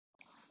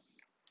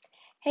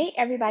Hey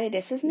everybody,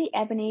 this is me,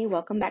 Ebony.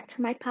 Welcome back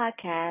to my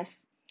podcast.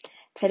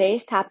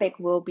 Today's topic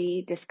will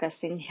be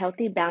discussing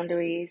healthy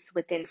boundaries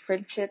within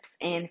friendships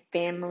and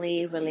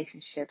family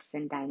relationships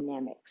and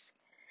dynamics.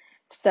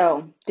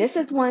 So, this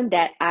is one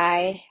that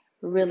I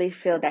really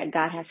feel that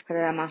God has put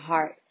it on my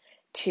heart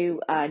to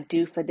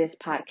do for this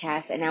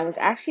podcast. And I was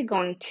actually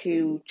going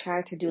to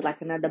try to do like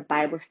another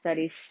Bible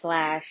study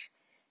slash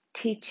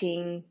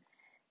teaching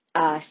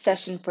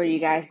session for you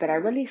guys, but I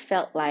really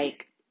felt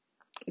like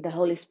the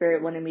Holy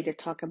Spirit wanted me to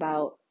talk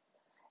about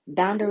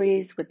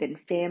boundaries within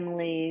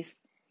families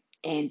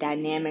and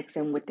dynamics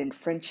and within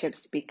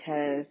friendships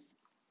because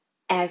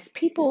as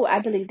people,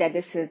 I believe that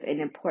this is an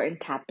important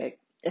topic,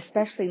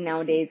 especially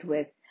nowadays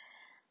with,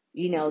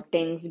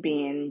 things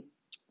being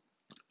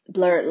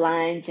blurred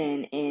lines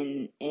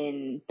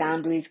and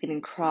boundaries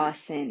getting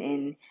crossed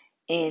and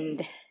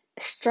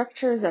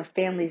structures of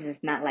families is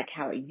not like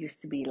how it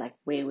used to be like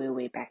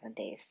way back in the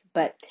days.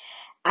 But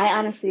I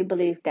honestly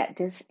believe that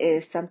this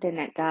is something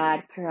that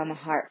God put on my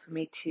heart for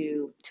me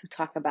to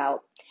talk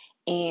about.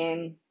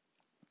 And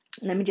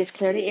let me just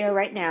clear the air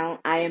right now.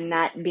 I am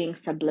not being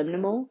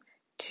subliminal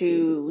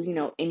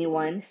to,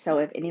 anyone. So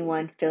if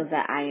anyone feels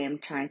that I am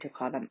trying to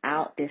call them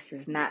out, this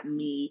is not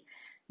me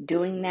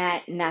doing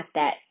that. Not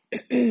that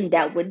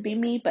that would be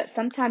me, but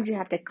sometimes you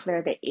have to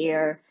clear the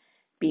air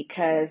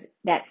because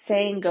that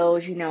saying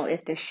goes,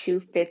 if the shoe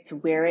fits,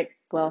 wear it.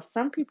 Well,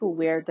 some people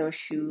wear those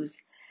shoes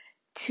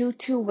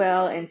too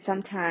well, and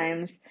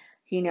sometimes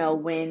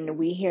when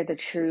we hear the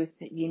truth,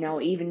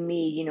 even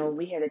me,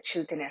 we hear the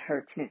truth and it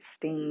hurts and it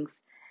stings.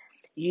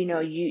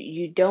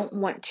 You don't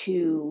want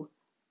to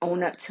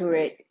own up to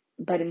it,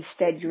 but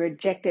instead you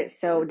reject it,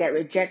 so that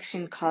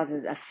rejection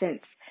causes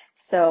offense.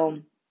 So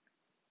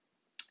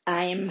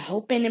I'm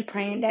hoping and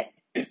praying that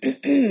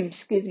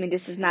excuse me,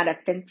 this is not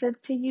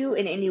offensive to you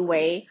in any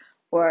way,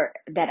 or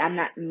that I'm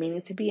not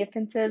meaning to be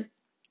offensive.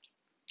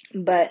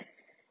 But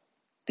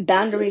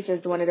boundaries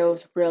is one of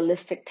those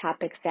realistic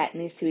topics that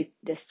needs to be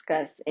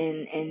discussed,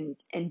 and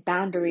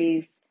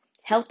boundaries,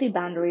 healthy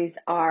boundaries,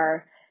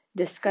 are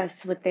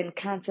discussed within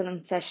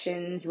counseling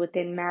sessions,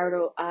 within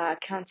marital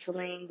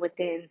counseling,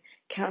 within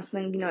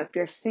counseling, if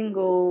you're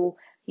single,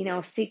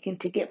 seeking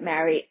to get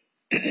married,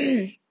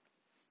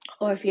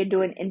 or if you're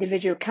doing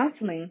individual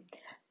counseling.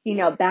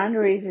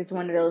 Boundaries is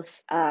one of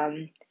those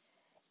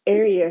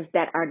areas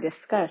that are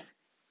discussed.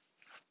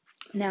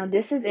 Now,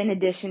 this is in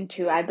addition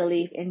to, I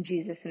believe in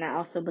Jesus, and I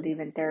also believe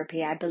in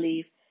therapy. I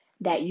believe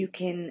that you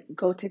can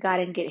go to God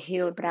and get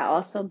healed, but I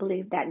also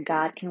believe that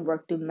God can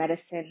work through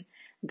medicine.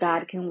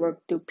 God can work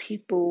through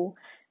people.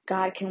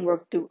 God can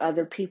work through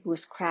other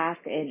people's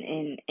crafts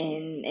and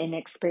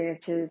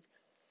experiences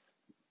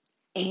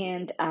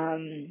and,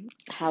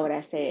 how would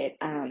I say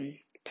it?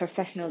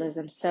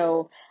 Professionalism.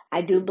 So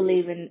I do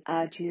believe in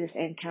Jesus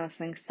and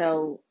counseling.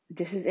 So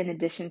this is in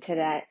addition to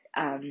that.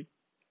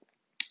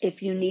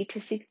 If you need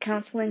to seek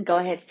counseling, go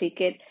ahead,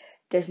 seek it.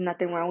 There's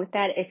nothing wrong with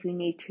that. If you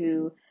need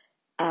to,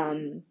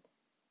 um,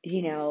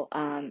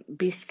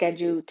 be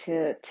scheduled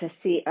to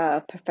see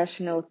a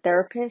professional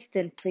therapist,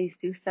 then please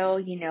do so.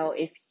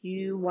 If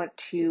you want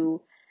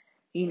to,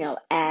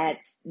 add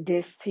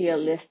this to your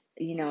list,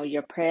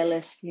 your prayer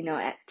list,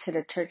 to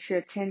the church you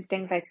attend,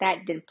 things like that,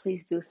 then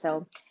please do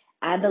so.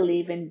 I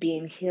believe in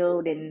being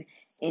healed and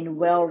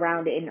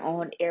well-rounded in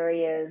all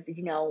areas,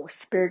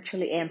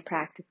 spiritually and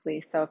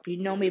practically. So if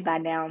you know me by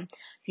now,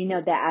 you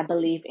know that I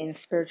believe in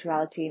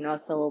spirituality and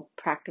also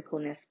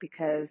practicalness,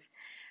 because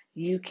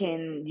you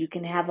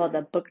can have all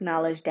the book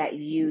knowledge that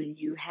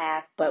you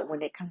have, but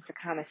when it comes to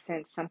common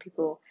sense, some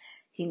people,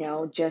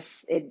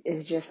 just it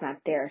is just not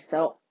there.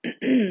 So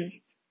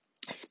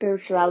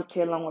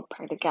spirituality along with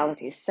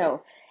practicality.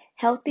 So,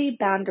 healthy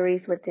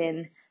boundaries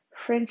within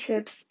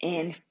friendships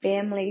and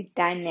family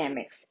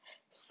dynamics.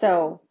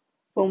 So,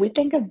 when we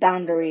think of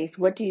boundaries,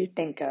 what do you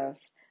think of?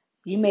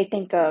 You may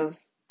think of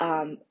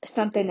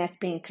something that's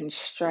being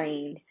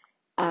constrained,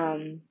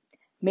 um,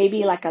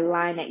 maybe like a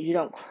line that you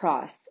don't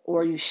cross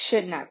or you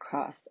should not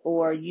cross,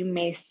 or you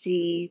may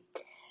see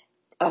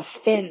a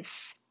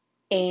fence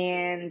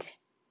and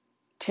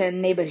to a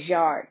neighbor's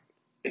yard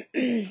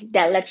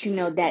that lets you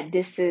know that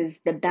this is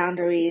the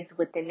boundaries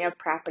within their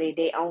property.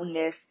 They own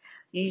this.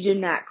 You do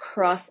not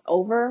cross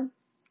over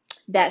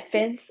that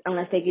fence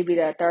unless they give you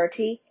the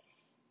authority.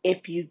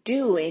 If you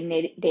do and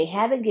they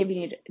haven't given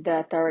you the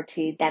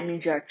authority, that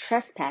means you're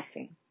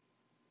trespassing.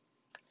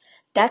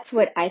 That's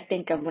what I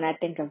think of when I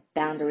think of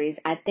boundaries.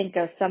 I think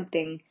of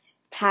something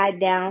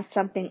tied down,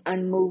 something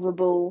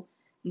unmovable.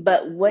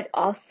 But what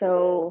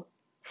also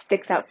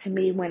sticks out to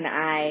me when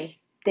I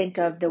think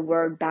of the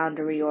word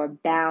boundary or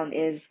bound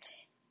is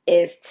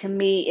to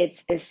me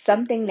it's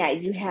something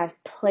that you have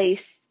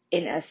placed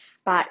in a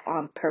spot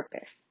on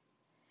purpose.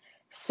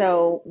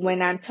 So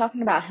when I'm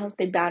talking about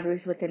healthy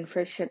boundaries within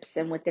friendships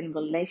and within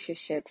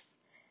relationships,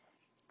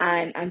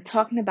 I'm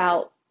talking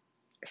about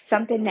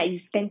something that you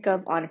think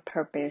of on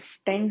purpose,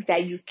 things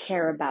that you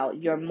care about,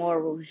 your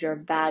morals, your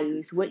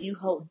values, what you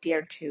hold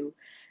dear to,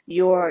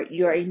 your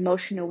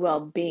emotional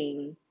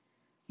well-being,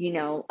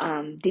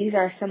 These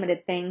are some of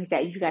the things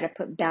that you got to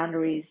put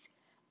boundaries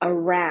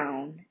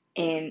around.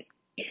 And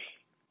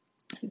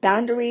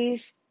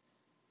boundaries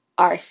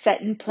are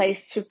set in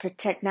place to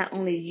protect not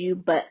only you,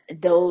 but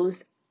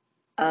those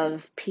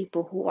of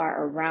people who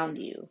are around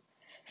you.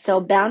 So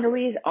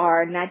boundaries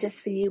are not just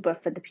for you,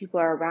 but for the people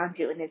who are around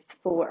you, and it's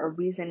for a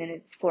reason and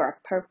it's for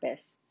a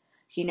purpose,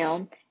 you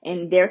know.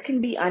 And there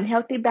can be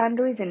unhealthy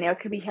boundaries and there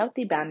can be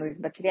healthy boundaries,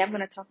 but today I'm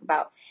going to talk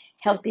about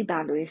healthy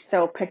boundaries.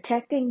 So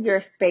protecting your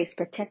space,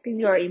 protecting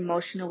your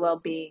emotional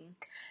well-being,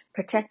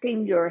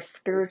 protecting your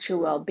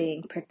spiritual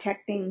well-being,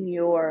 protecting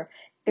your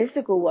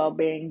physical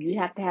well-being. You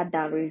have to have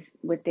boundaries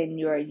within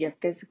your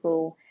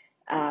physical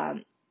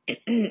um,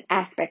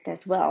 aspect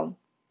as well,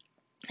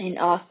 and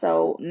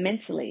also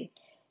mentally.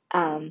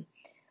 Um,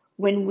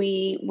 when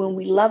we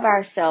love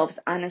ourselves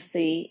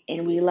honestly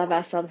and we love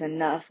ourselves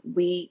enough,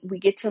 we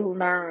get to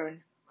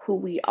learn who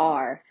we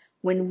are.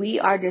 When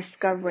we are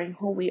discovering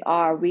who we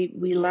are, we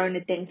learn the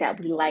things that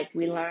we like,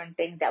 we learn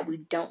things that we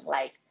don't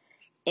like.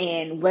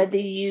 And whether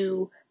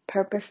you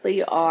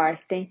purposely are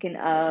thinking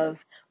of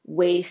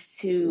ways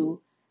to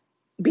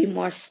be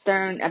more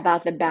stern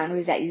about the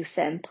boundaries that you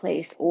set in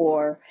place,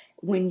 or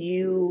when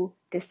you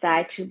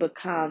decide to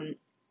become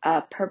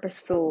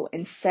purposeful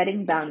in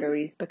setting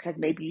boundaries because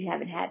maybe you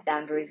haven't had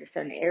boundaries in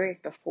certain areas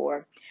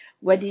before,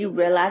 whether you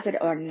realize it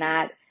or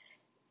not,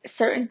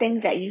 certain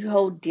things that you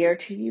hold dear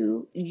to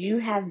you, you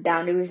have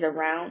boundaries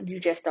around, you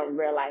just don't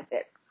realize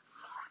it.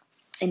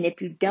 And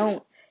if you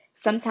don't,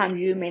 sometimes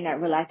you may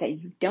not realize that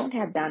you don't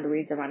have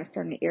boundaries around a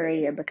certain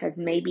area because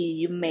maybe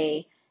you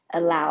may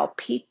allow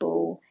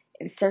people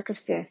and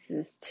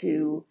circumstances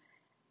to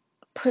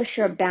push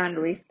your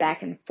boundaries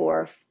back and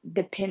forth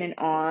depending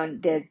on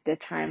the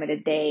time of the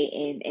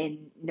day, and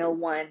no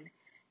one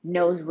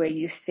knows where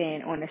you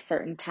stand on a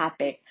certain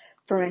topic.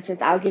 For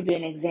instance, I'll give you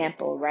an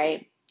example,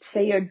 right?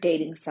 Say you're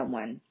dating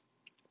someone.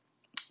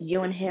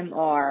 You and him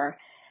are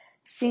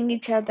seeing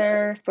each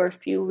other for a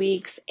few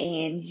weeks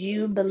and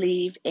you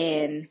believe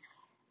in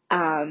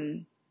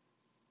um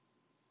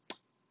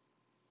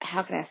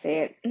how can I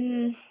say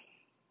it?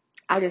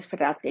 I'll just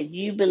put it out there.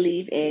 You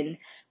believe in,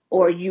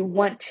 or you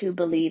want to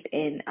believe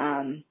in,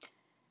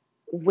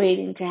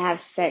 waiting to have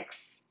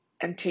sex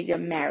until you're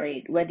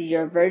married, whether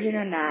you're a virgin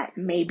or not,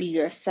 maybe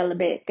you're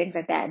celibate, things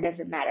like that, it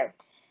doesn't matter.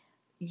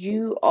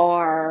 You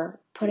are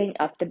putting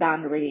up the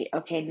boundary,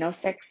 okay, no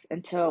sex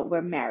until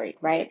we're married,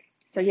 right?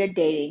 So you're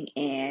dating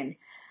and,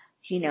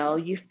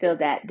 you feel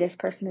that this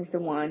person is the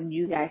one,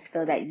 you guys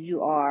feel that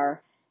you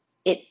are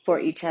it for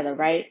each other,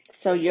 right?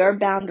 So your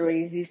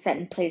boundaries you set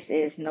in place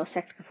is no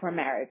sex before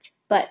marriage.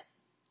 But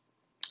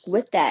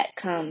with that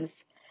comes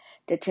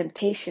the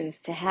temptations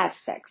to have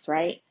sex,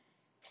 right?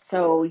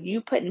 So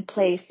you put in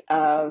place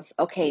of,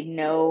 okay,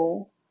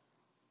 no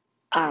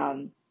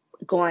um,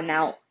 going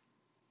out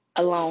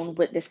alone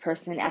with this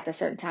person after a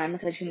certain time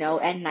because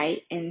at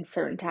night and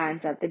certain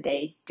times of the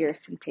day there's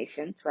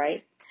temptations,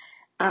 right?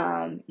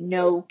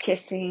 No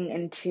kissing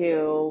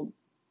until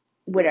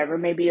whatever,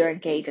 maybe you're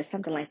engaged or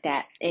something like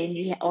that. And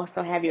you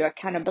also have your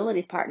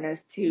accountability partners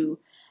to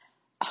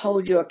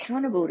hold you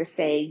accountable to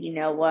say, you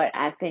know what,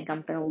 I think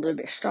I'm feeling a little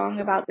bit strong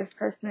about this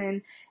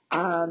person.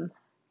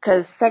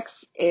 Because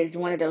sex is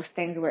one of those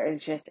things where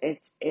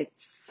it's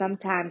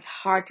sometimes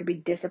hard to be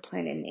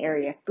disciplined in an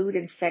area. Food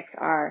and sex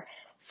are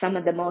some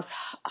of the most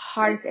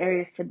hardest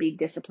areas to be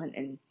disciplined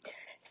in.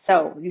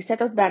 So you set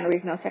those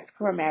boundaries, no sex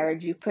before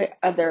marriage. You put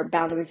other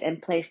boundaries in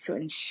place to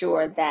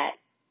ensure that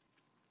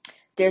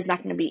there's not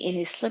going to be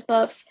any slip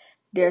ups.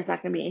 There's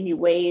not going to be any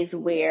ways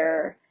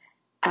where,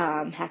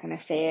 how can I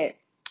say it?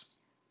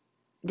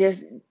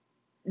 There's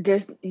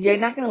you're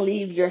not going to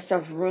leave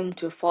yourself room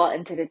to fall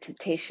into the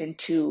temptation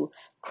to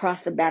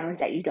cross the boundaries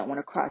that you don't want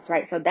to cross,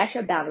 right? So that's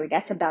your boundary.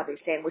 That's a boundary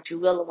saying what you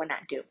will and will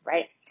not do,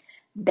 right?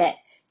 Bet.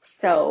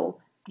 So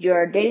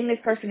you're dating this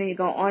person and you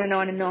go on and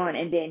on and on,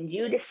 and then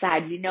you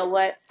decide, you know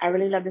what, I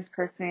really love this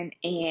person,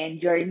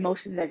 and your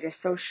emotions are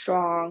just so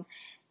strong,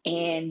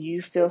 and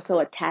you feel so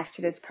attached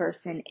to this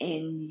person,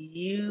 and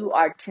you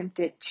are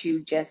tempted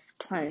to just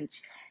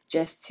plunge,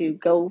 just to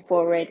go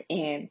for it,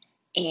 and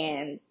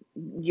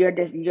you're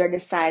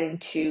deciding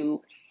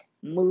to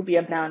move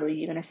your boundary.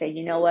 You're gonna say,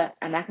 you know what,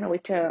 I'm not gonna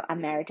wait till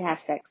I'm married to have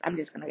sex. I'm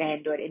just gonna go ahead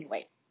and do it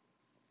anyway.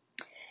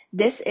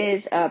 This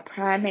is a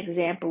prime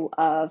example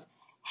of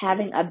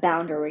having a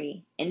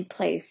boundary in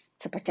place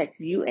to protect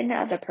you and the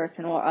other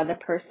person or other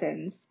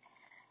persons,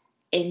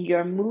 and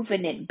you're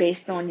moving it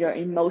based on your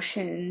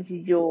emotions,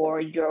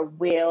 your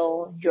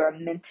will, your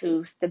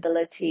mental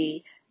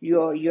stability,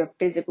 your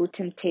physical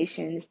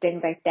temptations,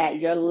 things like that,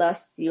 your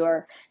lusts,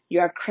 your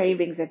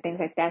cravings and things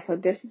like that. So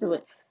this is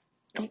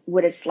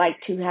what it's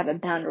like to have a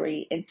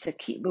boundary and to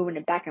keep moving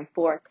it back and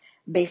forth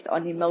based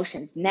on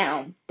emotions.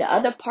 Now, the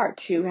other part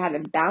to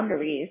having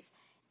boundaries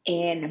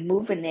and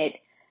moving it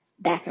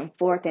back and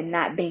forth and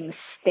not being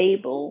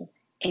stable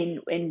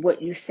in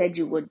what you said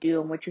you would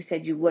do and what you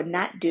said you would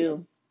not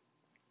do.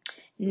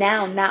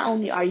 Now, not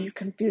only are you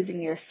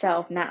confusing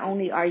yourself, not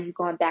only are you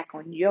going back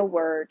on your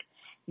word,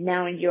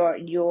 now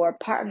your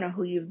partner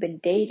who you've been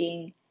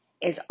dating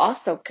is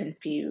also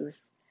confused,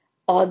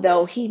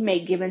 although he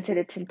may give into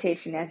the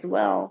temptation as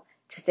well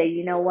to say,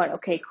 you know what,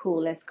 okay,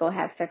 cool, let's go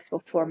have sex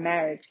before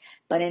marriage.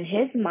 But in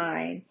his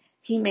mind,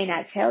 he may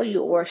not tell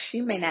you, or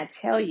she may not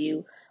tell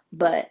you,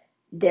 but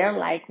they're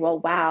like, well,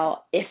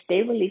 wow, if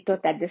they really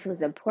thought that this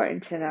was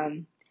important to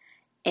them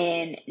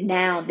and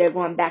now they're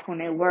going back on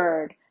their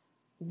word,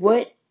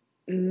 what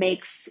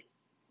makes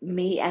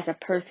me as a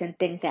person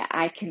think that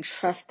I can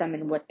trust them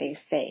in what they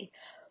say?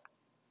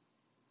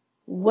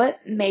 What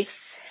makes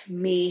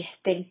me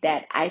think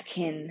that I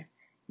can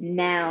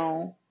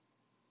now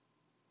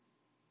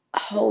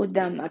hold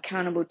them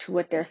accountable to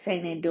what they're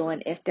saying and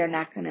doing if they're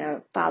not going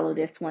to follow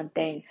this one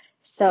thing?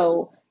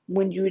 So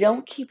when you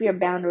don't keep your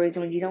boundaries,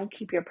 when you don't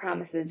keep your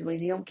promises, when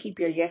you don't keep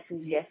your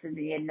yeses, yeses, and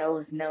your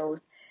no's, no's,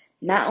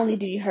 not only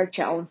do you hurt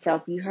your own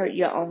self, you hurt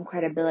your own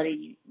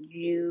credibility.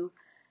 You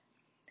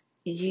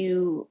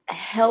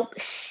help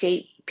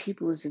shape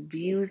people's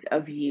views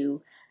of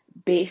you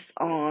based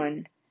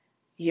on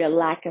your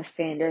lack of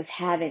standards,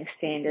 having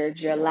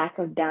standards, your lack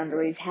of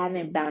boundaries,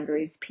 having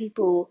boundaries.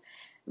 People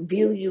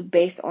view you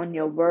based on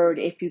your word,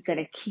 if you're going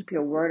to keep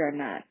your word or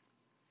not.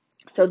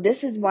 So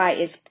this is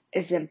why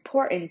it's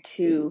important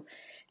to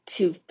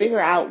figure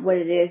out what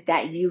it is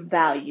that you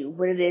value,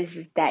 what it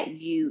is that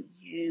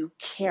you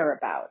care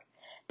about.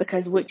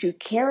 Because what you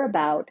care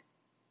about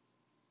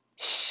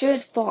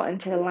should fall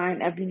into the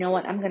line of, you know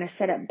what, I'm going to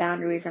set up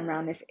boundaries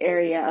around this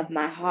area of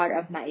my heart,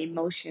 of my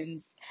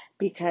emotions,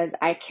 because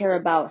I care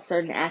about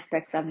certain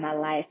aspects of my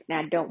life and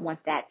I don't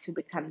want that to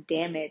become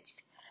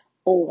damaged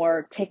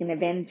or taken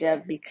advantage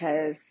of,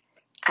 because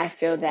I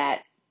feel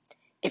that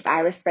if I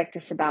respect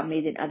this about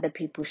me, then other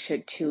people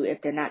should too.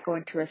 If they're not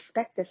going to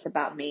respect this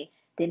about me,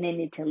 then they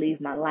need to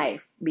leave my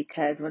life.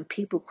 Because when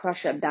people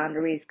cross your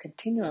boundaries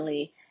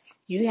continually,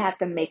 you have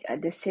to make a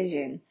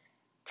decision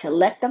to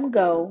let them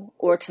go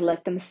or to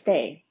let them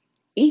stay.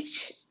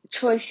 Each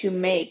choice you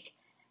make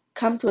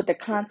comes with a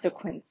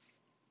consequence.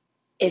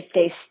 If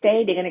they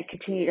stay, they're going to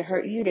continue to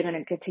hurt you. They're going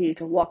to continue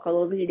to walk all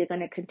over you. They're going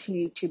to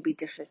continue to be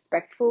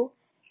disrespectful.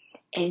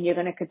 And you're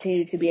going to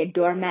continue to be a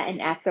doormat.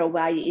 And after a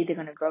while, you're either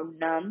going to grow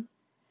numb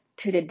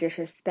to the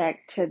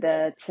disrespect, to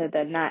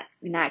the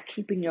not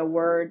keeping your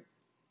word,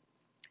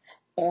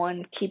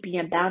 on keeping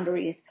your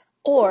boundaries,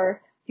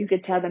 or you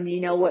could tell them, you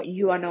know what,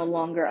 you are no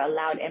longer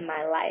allowed in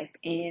my life,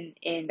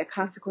 and the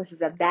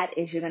consequences of that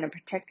is you're going to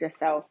protect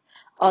yourself,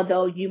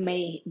 although you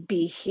may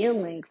be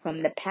healing from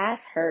the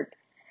past hurt,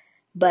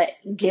 but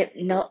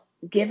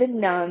giving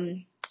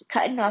them,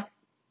 cutting off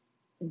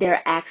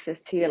their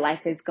access to your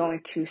life is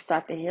going to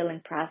start the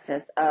healing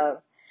process of,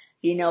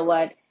 you know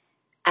what,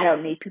 I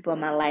don't need people in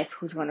my life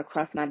who's going to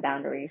cross my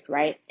boundaries,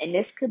 right? And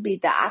this could be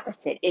the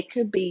opposite. It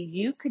could be,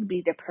 you could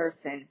be the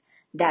person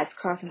that's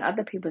crossing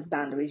other people's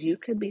boundaries. You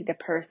could be the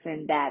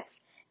person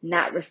that's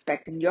not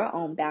respecting your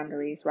own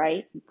boundaries,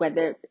 right?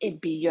 Whether it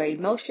be your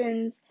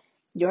emotions,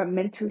 your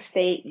mental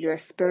state, your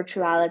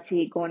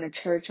spirituality, going to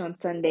church on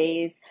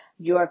Sundays,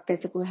 your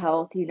physical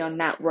health,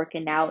 not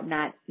working out,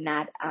 not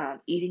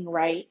eating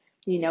right.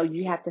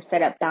 You have to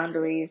set up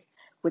boundaries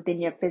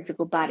within your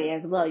physical body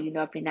as well.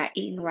 If you're not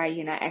eating right,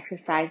 you're not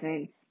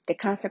exercising, the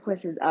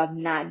consequences of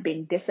not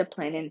being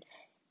disciplined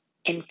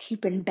and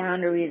keeping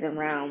boundaries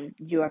around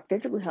your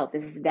physical health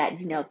is that,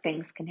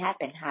 things can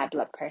happen. High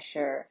blood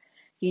pressure,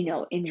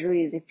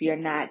 injuries if you're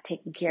not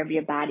taking care of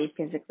your body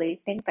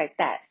physically, things like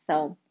that.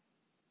 So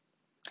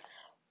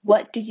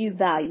what do you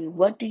value?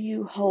 What do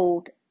you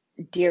hold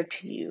dear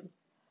to you?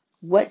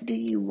 What do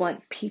you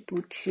want people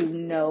to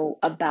know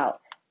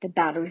about the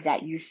boundaries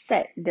that you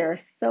set?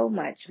 There's so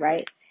much,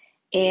 right?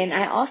 And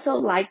I also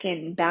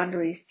liken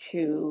boundaries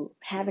to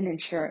having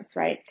insurance,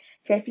 right?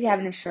 Say if you have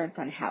an insurance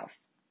on a house.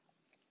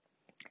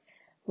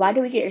 Why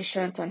do we get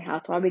insurance on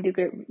house? Why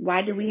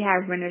do we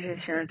have renter's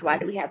insurance? Why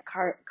do we have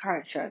car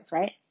insurance,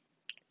 right?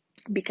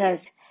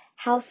 Because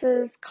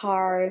houses,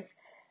 cars,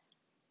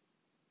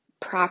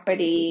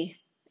 property,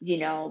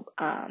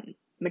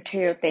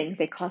 material things,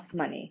 they cost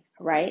money,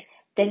 right?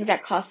 Things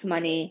that cost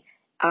money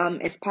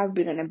is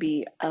probably going to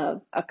be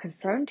a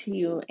concern to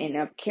you and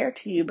of care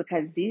to you,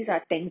 because these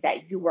are things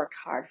that you worked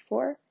hard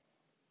for.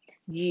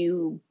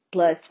 You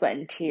blood, sweat,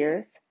 and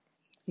tears.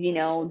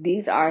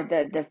 These are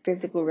the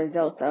physical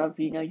results of,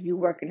 you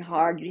working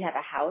hard. You have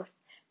a house,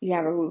 you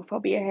have a roof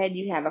over your head,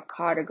 you have a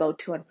car to go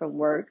to and from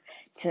work,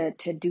 to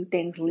do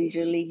things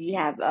leisurely. You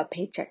have a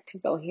paycheck to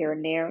go here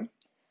and there.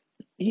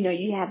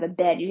 You have a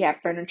bed, you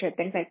have furniture,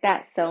 things like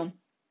that. So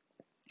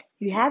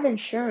you have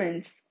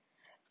insurance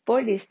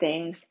for these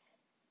things.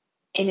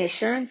 And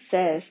insurance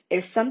says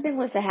if something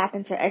was to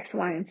happen to X,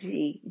 Y, and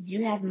Z,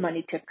 you have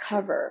money to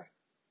cover,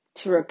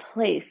 to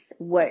replace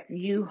what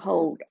you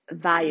hold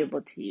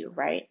valuable to you,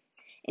 right?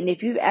 And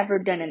if you've ever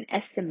done an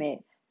estimate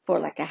for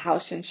like a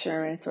house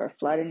insurance or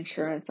flood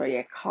insurance or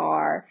your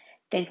car,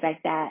 things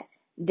like that,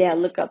 they'll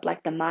look up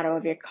like the model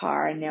of your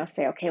car and they'll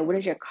say, okay, what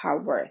is your car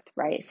worth,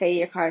 right? Say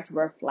your car is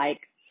worth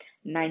like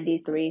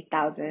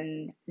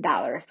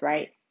 $93,000,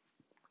 right?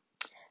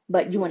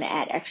 But you want to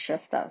add extra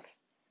stuff,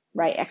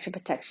 right? Extra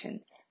protection.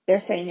 they're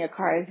saying your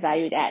car is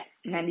valued at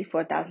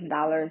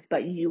 $94,000,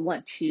 but you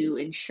want to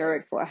insure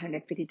it for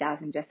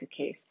 $150,000 just in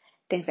case,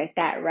 things like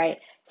that, right?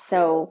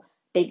 So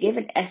they give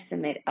an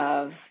estimate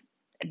of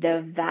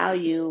the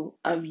value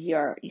of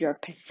your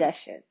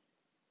possession,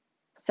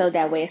 so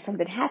that way if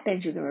something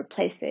happens, you can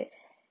replace it.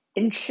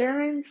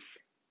 Insurance,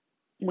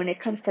 when it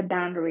comes to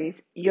boundaries,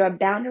 your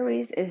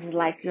boundaries is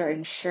like your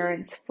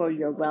insurance for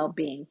your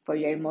well-being, for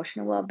your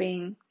emotional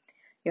well-being,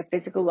 your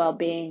physical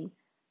well-being,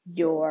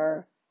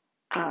 your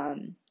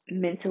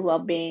mental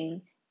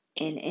well-being,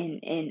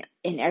 and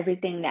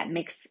everything that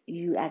makes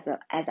you as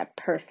a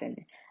person.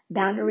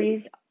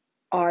 Boundaries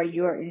are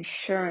your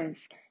insurance,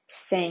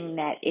 saying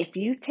that if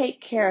you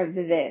take care of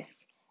this,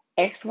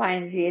 X, Y,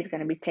 and Z is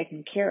going to be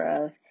taken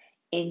care of,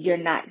 and you're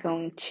not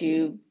going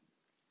to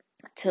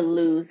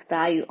lose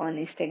value on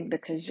these things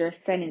because you're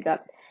setting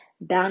up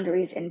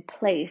boundaries in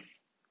place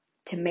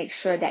to make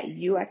sure that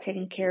you are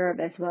taken care of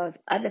as well as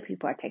other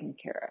people are taken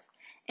care of.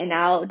 And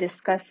I'll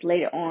discuss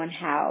later on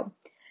how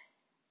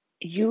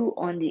you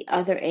on the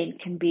other end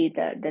can be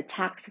the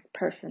toxic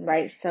person,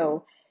 right?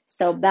 So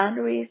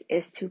boundaries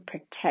is to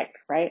protect,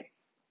 right?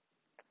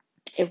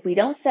 If we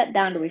don't set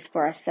boundaries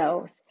for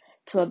ourselves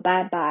to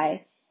abide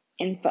by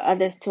and for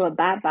others to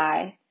abide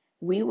by,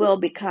 we will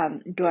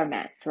become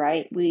doormats,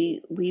 right?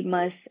 We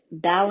must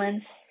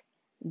balance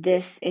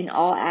this in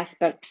all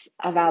aspects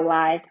of our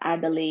lives, I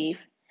believe,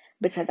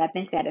 because I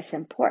think that it's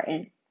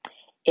important.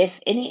 If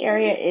any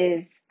area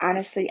is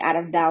honestly out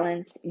of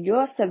balance,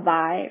 you'll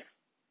survive,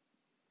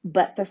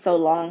 but for so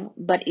long,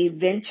 but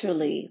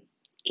eventually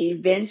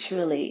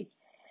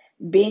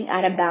being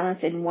out of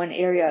balance in one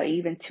area or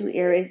even two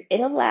areas,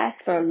 it'll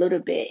last for a little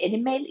bit. And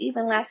it may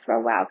even last for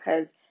a while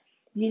because,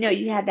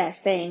 you have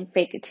that saying,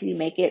 fake it till you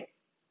make it.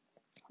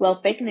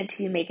 Well, faking it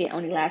till you make it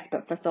only lasts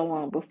but for so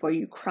long before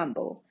you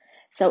crumble.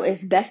 So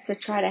it's best to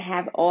try to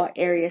have all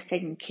areas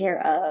taken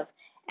care of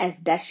as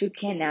best you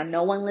can. Now,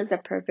 no one lives a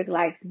perfect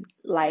life.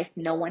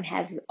 No one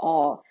has it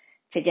all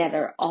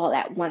together all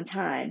at one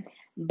time.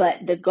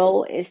 But the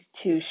goal is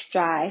to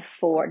strive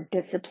for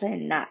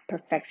discipline, not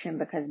perfection,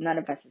 because none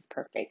of us is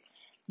perfect.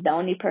 The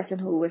only person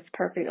who was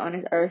perfect on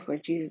this earth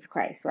was Jesus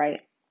Christ, right?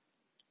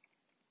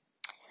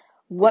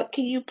 What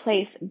can you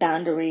place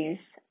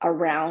boundaries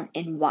around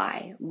and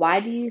why?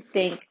 Why do you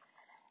think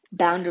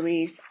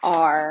boundaries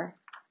are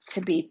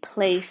to be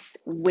placed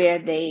where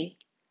they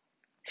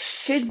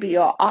should be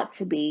or ought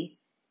to be?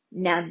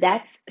 Now,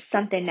 that's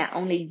something that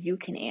only you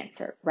can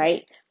answer,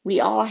 right?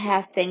 We all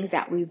have things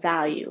that we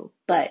value,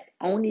 but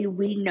only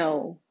we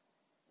know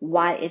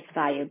why it's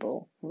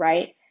valuable,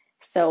 right?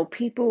 So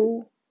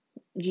people,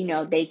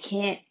 they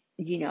can't,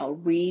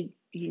 read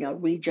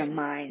your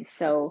mind.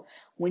 So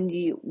when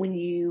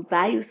you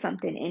value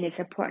something and it's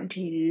important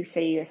to you, you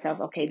say to yourself,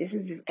 okay, this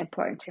is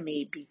important to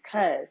me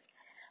because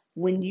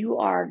when you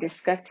are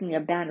discussing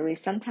your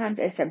boundaries, sometimes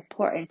it's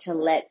important to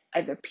let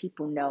other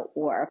people know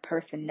or a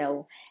person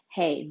know,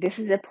 hey, this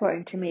is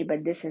important to me,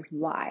 but this is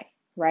why,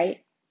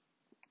 right?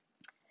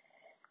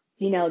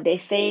 They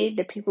say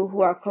the people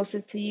who are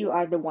closest to you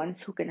are the ones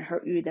who can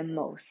hurt you the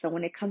most. So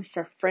when it comes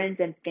to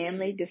friends and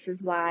family, this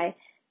is why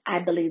I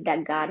believe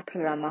that God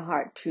put it on my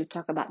heart to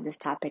talk about this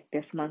topic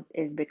this month,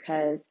 is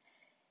because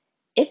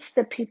it's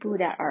the people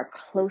that are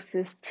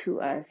closest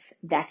to us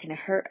that can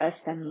hurt us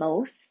the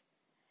most,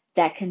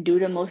 that can do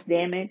the most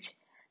damage,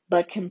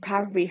 but can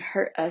probably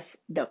hurt us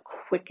the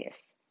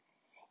quickest.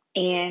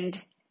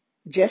 And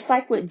just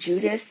like what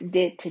Judas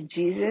did to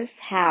Jesus,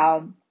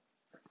 how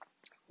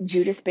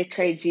Judas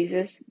betrayed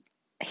Jesus,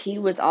 he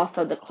was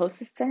also the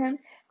closest to him.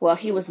 Well,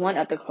 he was one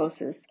of the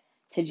closest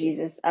to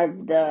Jesus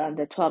of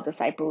the 12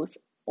 disciples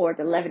or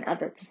the 11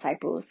 other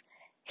disciples.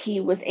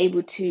 He was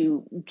able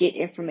to get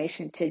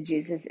information to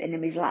Jesus'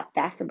 enemies a lot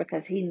faster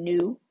because he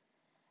knew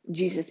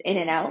Jesus in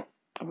and out,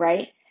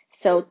 right?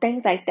 So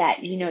things like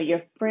that,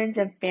 your friends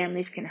and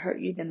families can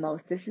hurt you the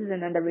most. This is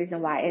another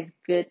reason why it's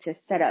good to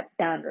set up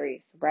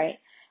boundaries, right?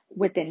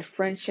 Within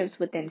friendships,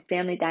 within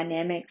family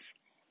dynamics,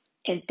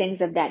 and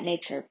things of that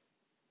nature.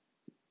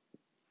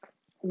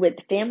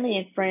 With family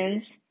and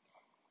friends,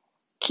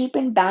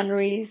 keeping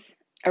boundaries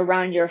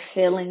around your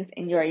feelings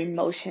and your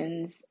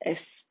emotions,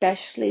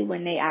 especially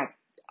when they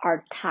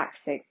are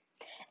toxic.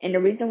 And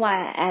the reason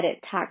why I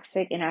added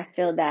toxic, and I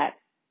feel that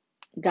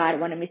God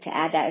wanted me to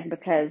add that, is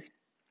because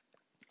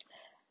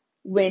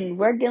when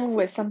we're dealing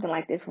with something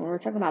like this, when we're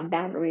talking about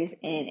boundaries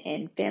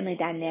and family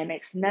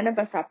dynamics, none of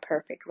us are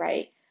perfect,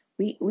 right?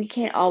 We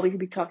can't always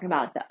be talking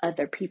about the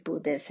other people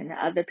this and the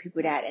other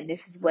people that, and this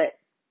is what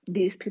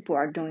these people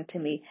are doing to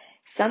me.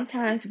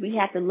 Sometimes we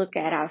have to look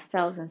at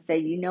ourselves and say,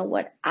 you know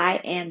what? I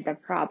am the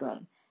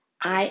problem.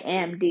 I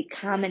am the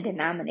common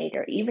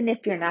denominator. Even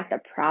if you're not the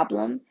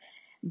problem,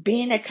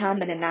 being a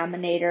common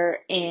denominator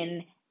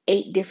in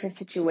 8 different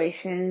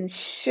situations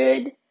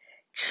should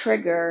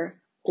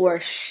trigger or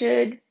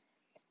should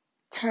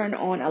turn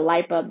on a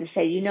light bulb to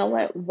say, you know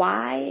what?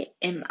 Why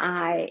am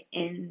I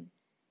in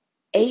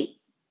 8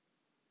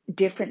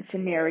 different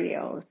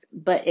scenarios,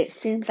 but it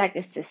seems like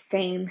it's the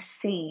same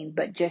scene,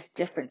 but just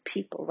different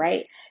people,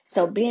 right?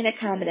 So being a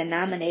common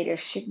denominator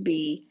should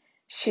be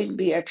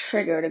a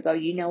trigger to go,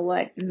 you know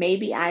what?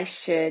 Maybe I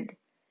should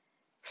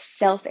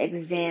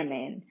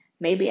self-examine.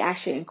 Maybe I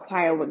should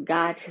inquire with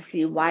God to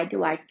see, why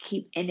do I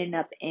keep ending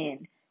up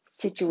in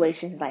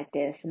situations like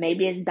this?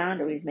 Maybe it's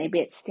boundaries,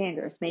 maybe it's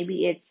standards,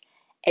 maybe it's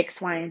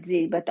X, Y, and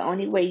Z. But the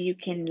only way you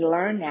can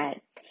learn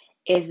that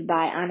is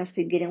by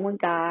honestly getting with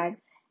God,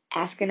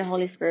 asking the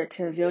Holy Spirit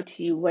to reveal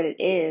to you what it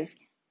is,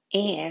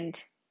 and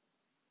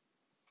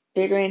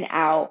figuring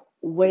out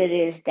what it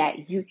is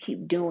that you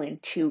keep doing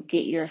to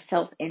get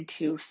yourself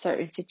into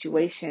certain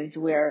situations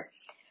where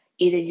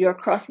either you're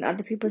crossing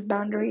other people's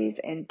boundaries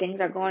and things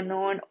are going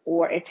on,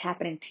 or it's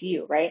happening to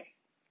you, right?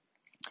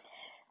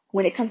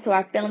 When it comes to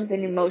our feelings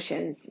and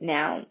emotions,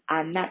 now,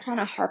 I'm not trying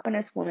to harp on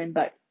us women,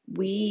 but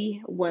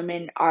we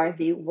women are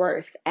the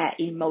worst at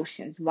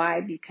emotions.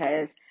 Why?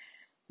 Because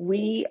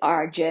we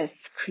are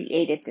just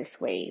created this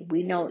way.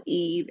 We know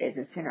Eve is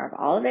the center of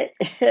all of it.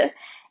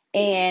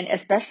 And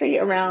especially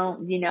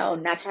around,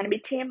 not trying to be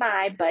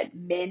TMI, but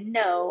men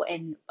know,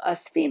 and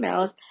us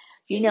females,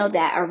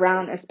 that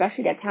around,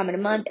 especially that time of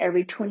the month,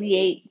 every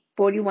 28,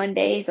 41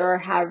 days, or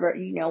however,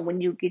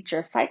 when you get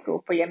your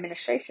cycle for your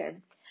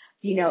menstruation,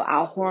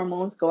 our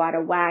hormones go out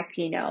of whack.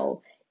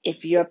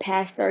 If you're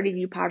past 30,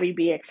 you probably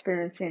be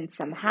experiencing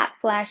some hot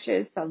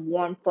flashes, some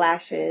warm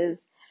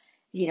flashes,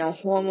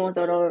 hormones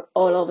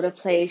all over the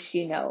place,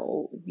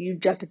 you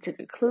jump into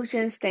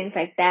conclusions, things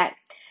like that.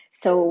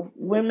 So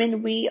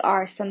women, we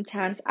are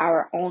sometimes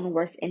our own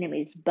worst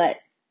enemies, but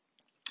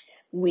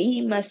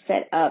we must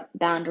set up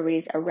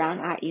boundaries around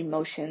our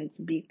emotions,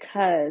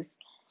 because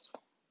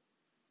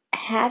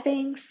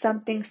having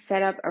something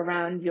set up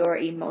around your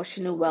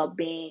emotional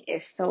well-being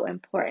is so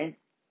important,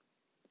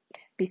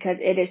 because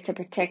it is to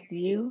protect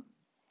you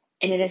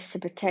and it is to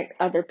protect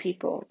other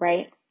people,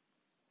 right?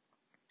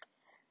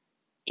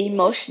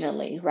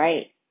 Emotionally,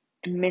 right?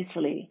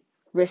 Mentally.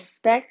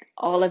 Respect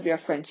all of your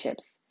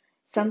friendships.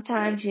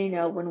 Sometimes,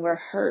 when we're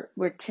hurt,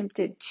 we're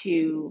tempted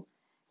to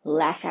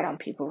lash out on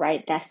people,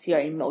 right? That's your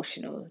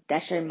emotional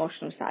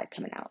side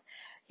coming out.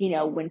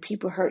 When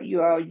people hurt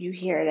you, or you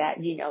hear that,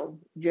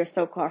 your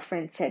so-called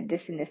friend said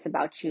this and this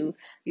about you,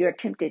 you're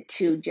tempted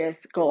to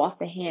just go off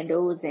the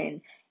handles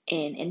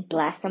and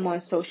blast them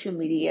on social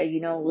media,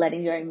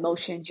 letting your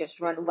emotions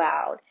just run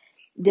wild.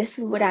 This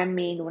is what I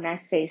mean when I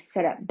say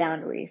set up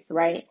boundaries,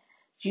 right?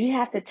 You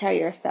have to tell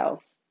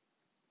yourself,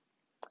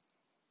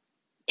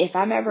 if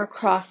I'm ever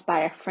crossed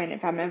by a friend,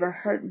 if I'm ever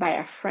hurt by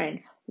a friend,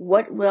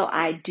 what will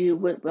I do?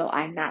 What will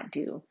I not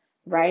do?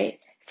 Right?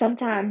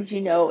 Sometimes,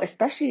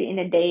 especially in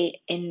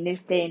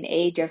this day and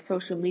age of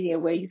social media,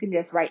 where you can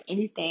just write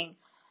anything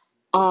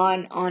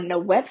on the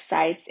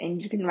websites,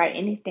 and you can write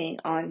anything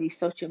on these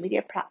social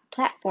media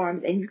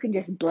platforms, and you can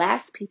just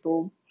blast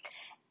people,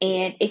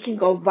 and it can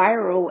go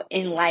viral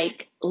in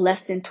like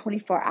less than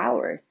 24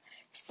 hours.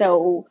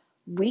 So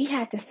we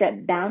have to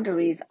set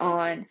boundaries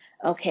on,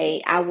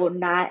 okay, I will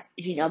not,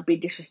 be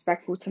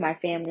disrespectful to my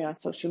family on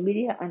social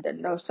media under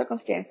no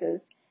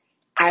circumstances.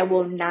 I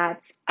will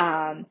not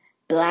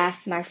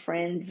blast my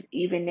friends,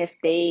 even if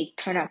they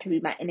turn out to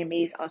be my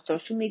enemies on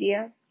social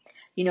media.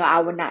 I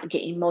will not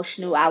get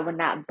emotional. I will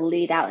not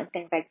bleed out and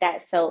things like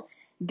that. So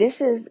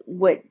this is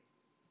what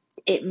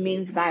it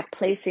means by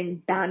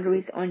placing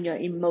boundaries on your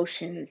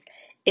emotions.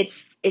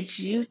 It's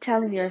you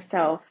telling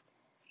yourself,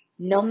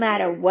 no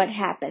matter what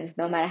happens,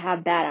 no matter how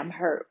bad I'm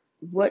hurt,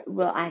 what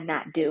will I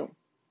not do?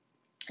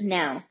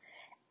 Now,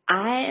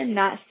 I am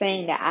not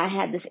saying that I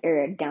have this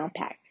area down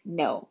packed.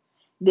 No.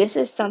 This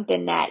is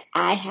something that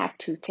I have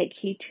to take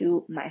heed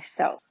to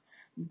myself.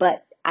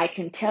 But I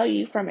can tell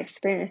you from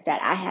experience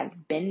that I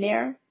have been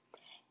there.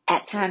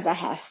 At times I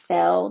have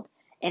failed,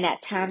 and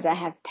at times I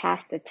have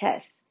passed the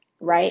test,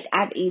 right?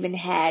 I've even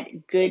had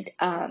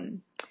how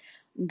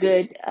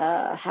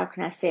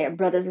can I say it,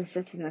 brothers and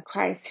sisters in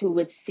Christ who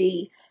would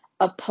see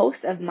a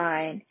post of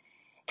mine,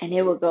 and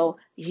they would go,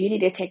 you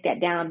need to take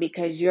that down,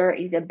 because you're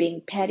either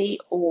being petty,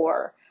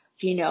 or,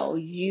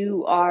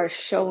 you are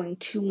showing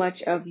too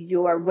much of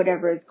your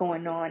whatever is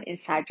going on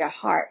inside your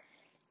heart.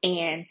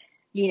 And,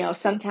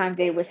 sometimes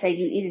they would say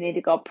you either need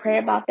to go pray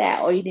about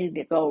that, or you need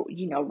to go,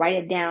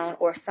 write it down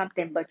or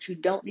something, but you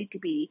don't need to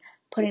be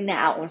putting that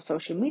out on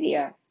social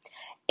media.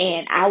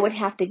 And I would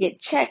have to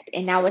get checked,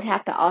 and I would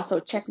have to also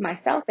check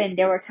myself. And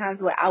there were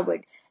times where I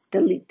would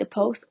delete the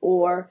post,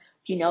 or,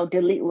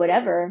 delete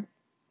whatever.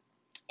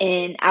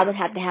 And I would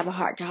have to have a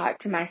heart to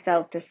heart to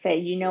myself to say,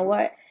 you know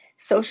what?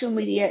 Social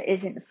media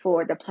isn't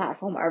for the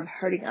platform of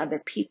hurting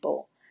other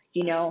people.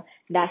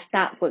 That's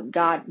not what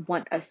God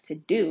wants us to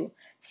do.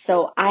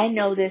 So I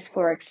know this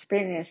for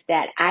experience,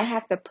 that I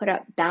have to put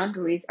up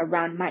boundaries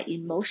around my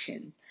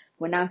emotions.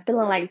 When I'm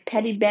feeling like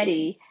Petty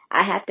Betty,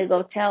 I have to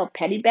go tell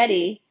Petty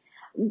Betty,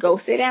 go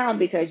sit down,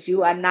 because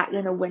you are not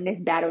going to win this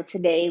battle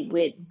today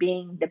with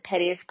being the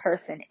pettiest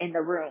person in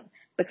the room.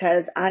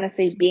 Because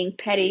honestly, being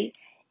petty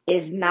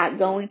is not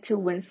going to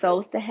win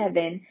souls to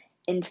heaven.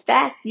 In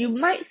fact, you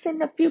might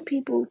send a few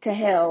people to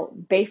hell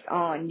based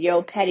on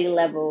your petty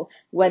level,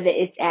 whether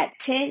it's at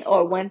 10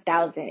 or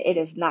 1,000. It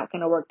is not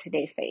going to work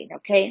today, Satan,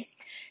 okay?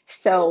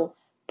 So,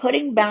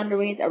 putting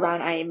boundaries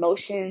around our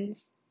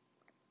emotions,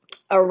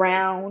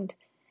 around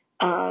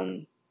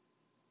um,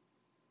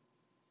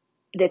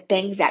 the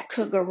things that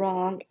could go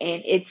wrong,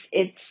 and it's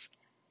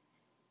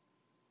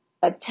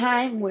a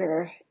time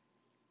where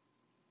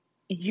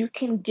you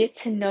can get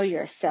to know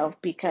yourself,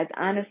 because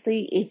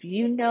honestly, if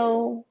you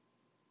know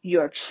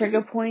your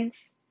trigger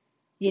points,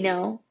 you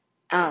know,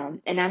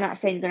 and I'm not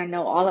saying you're gonna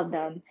know all of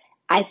them.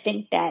 I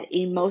think that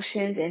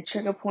emotions and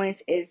trigger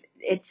points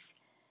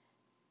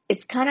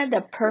it's kind of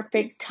the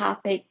perfect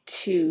topic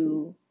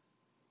to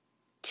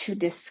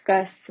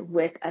discuss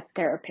with a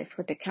therapist,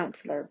 with a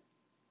counselor,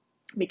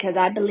 because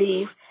I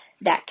believe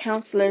that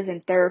counselors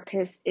and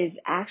therapists is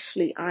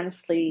actually,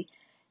 honestly,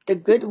 the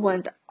good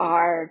ones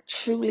are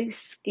truly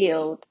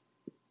skilled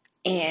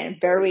and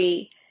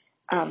very,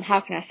 how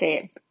can I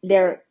say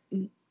it?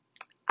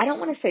 I don't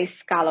want to say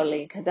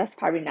scholarly, because that's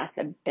probably not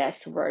the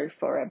best word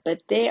for it,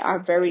 but they are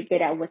very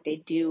good at what they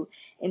do.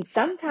 And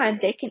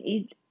sometimes they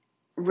can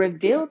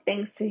reveal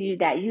things to you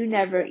that you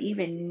never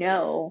even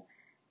know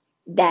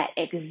that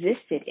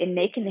existed, and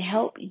they can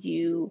help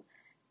you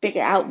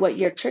figure out what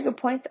your trigger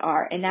points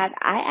are. And I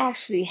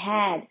actually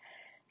had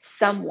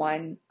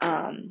someone,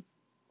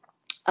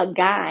 a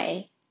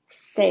guy,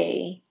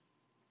 say,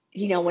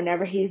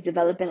 whenever he's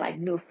developing like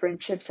new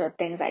friendships or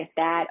things like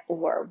that,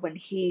 or when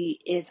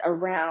he is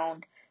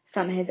around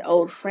some of his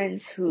old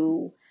friends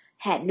who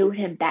had knew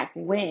him back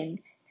when,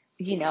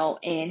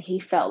 and he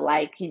felt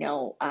like,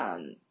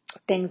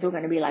 things were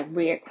going to be like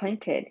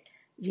reacquainted,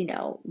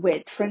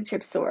 with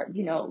friendships or,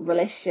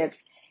 relationships.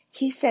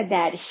 He said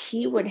that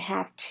he would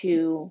have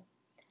to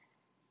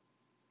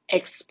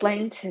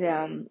explain to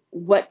them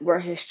what were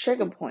his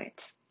trigger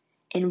points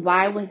and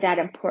why was that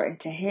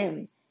important to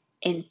him,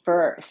 and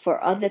for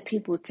other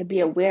people to be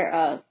aware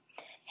of,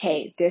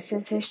 hey, this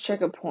is his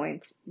trigger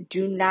points,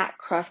 do not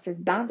cross this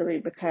boundary.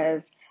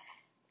 Because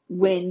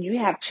when you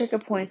have trigger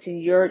points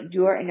and you're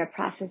in the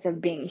process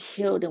of being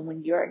healed, and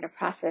when you're in the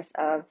process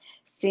of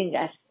seeing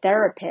a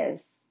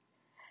therapist,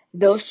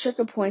 those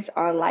trigger points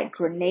are like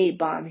grenade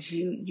bombs.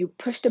 You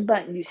push the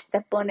button, you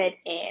step on it,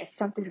 and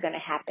something's gonna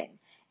happen,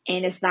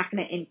 and it's not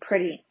gonna end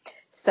pretty.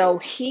 So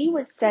he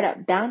would set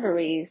up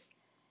boundaries,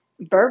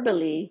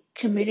 verbally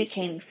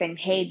communicating, saying,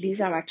 "Hey,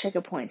 these are my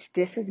trigger points.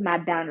 This is my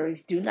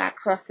boundaries. Do not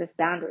cross this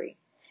boundary,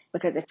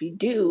 because if you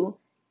do,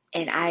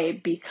 and I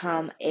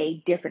become a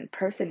different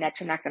person that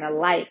you're not gonna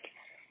like,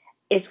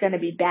 it's gonna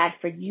be bad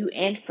for you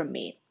and for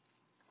me."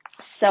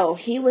 So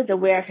he was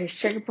aware of his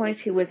trigger points,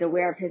 he was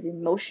aware of his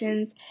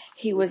emotions,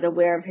 he was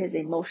aware of his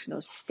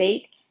emotional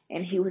state,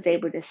 and he was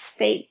able to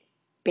state,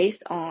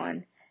 based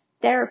on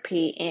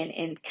therapy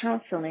and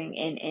counseling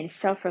and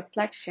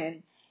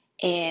self-reflection.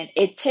 And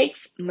it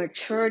takes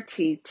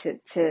maturity to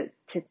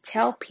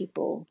tell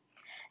people,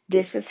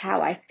 this is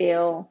how I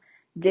feel,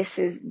 this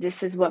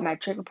is what my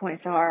trigger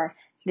points are,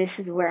 this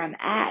is where I'm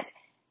at.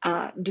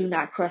 Do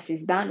not cross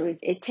these boundaries.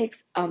 It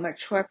takes a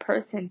mature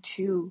person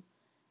to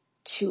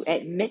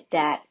admit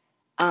that,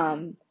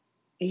 um,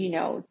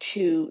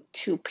 to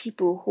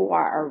people who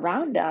are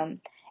around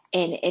them.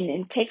 And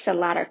it takes a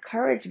lot of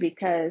courage,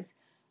 because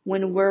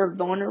when we're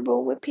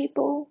vulnerable with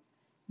people,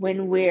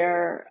 when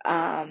we're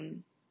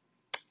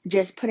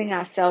just putting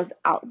ourselves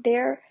out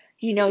there,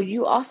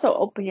 you also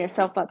open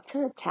yourself up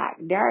to attack.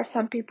 There are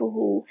some people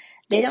who,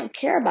 they don't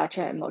care about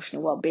your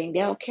emotional well-being. They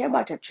don't care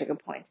about your trigger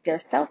points. They're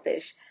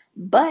selfish.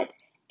 But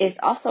it's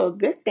also a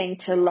good thing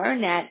to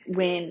learn that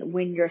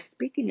when you're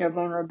speaking your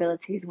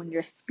vulnerabilities, when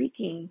you're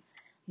speaking,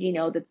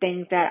 the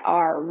things that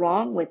are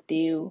wrong with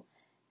you,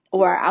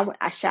 or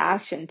I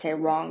shouldn't say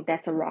wrong.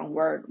 That's a wrong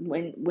word.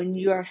 When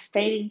you're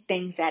stating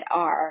things that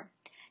are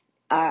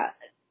uh,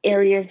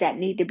 areas that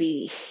need to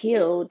be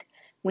healed,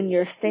 when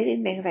you're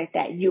stating things like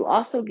that, you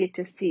also get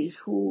to see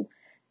who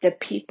the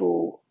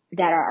people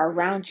that are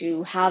around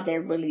you, how they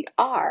really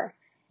are.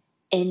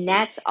 And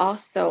that's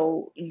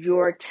also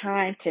your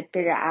time to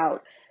figure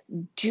out,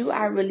 do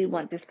I really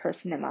want this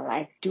person in my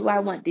life? Do I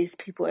want these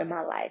people in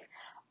my life?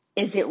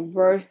 Is it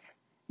worth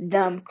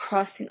them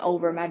crossing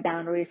over my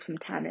boundaries from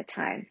time to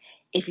time?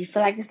 If you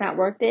feel like it's not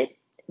worth it,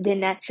 then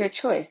that's your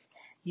choice.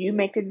 You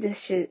make a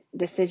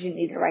decision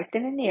either right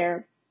then and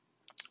there,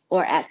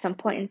 or at some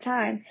point in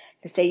time,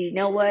 to say, you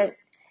know what,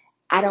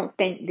 I don't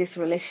think this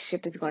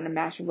relationship is going to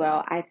match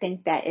well. I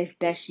think that it's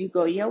best you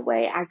go your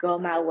way, I go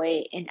my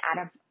way, and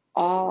out of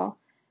all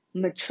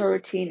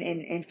maturity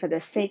and for the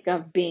sake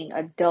of being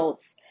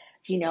adults,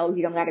 you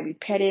don't got to be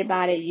petty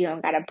about it. You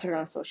don't got to put it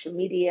on social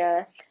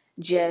media.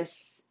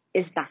 Just,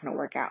 it's not going to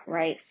work out,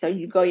 right? So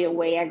you go your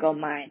way, I go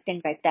mine,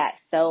 things like that.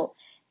 So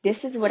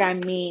this is what I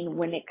mean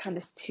when it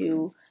comes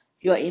to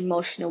your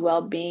emotional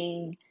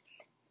well-being,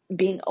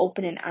 being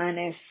open and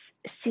honest,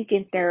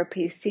 seeking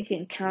therapy,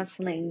 seeking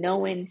counseling,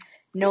 knowing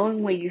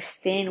where you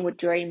stand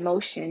with your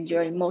emotions,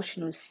 your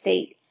emotional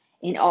state,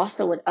 and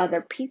also with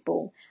other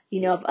people.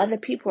 If other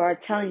people are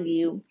telling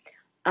you,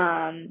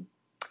 um,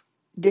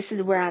 this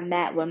is where I'm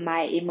at with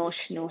my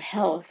emotional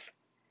health.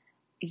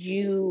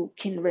 You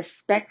can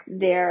respect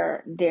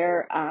their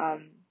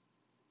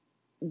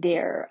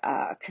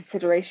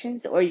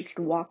considerations, or you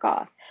can walk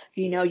off.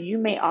 You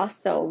may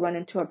also run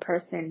into a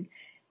person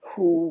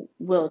who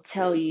will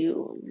tell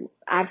you,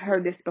 I've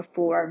heard this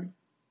before,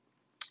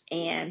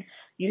 and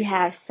you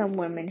have some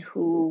women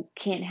who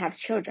can't have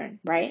children,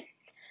 right?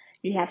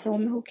 You have some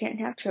women who can't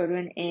have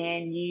children,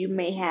 and you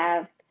may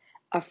have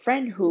a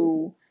friend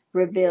who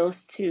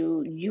reveals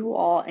to you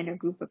all in a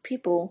group of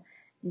people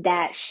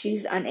that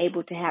she's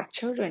unable to have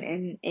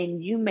children,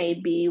 and you may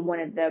be one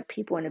of the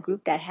people in the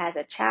group that has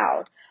a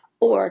child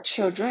or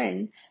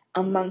children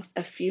amongst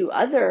a few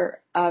other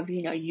of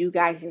you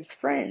guys as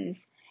friends.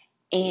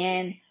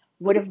 And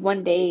what if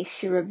one day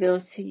she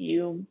reveals to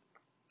you,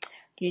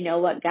 you know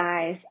what,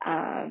 guys,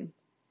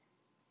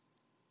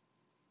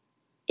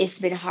 it's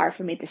been hard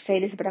for me to say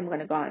this, but I'm going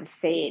to go on and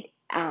say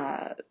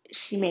it.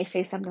 She may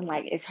say something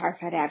like it's hard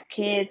for her to have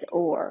kids,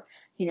 or,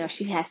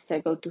 she has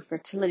to go through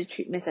fertility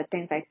treatments or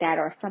things like that,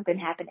 or something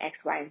happened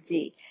X, Y, and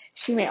Z.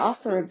 She may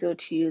also reveal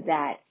to you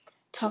that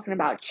talking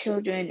about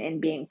children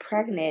and being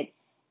pregnant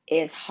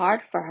is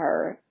hard for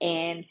her,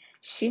 and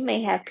she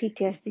may have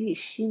PTSD.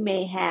 She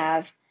may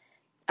have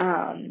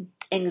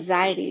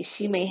anxiety.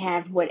 She may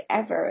have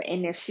whatever.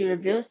 And if she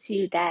reveals to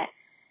you that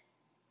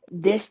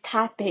this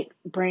topic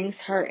brings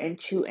her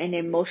into an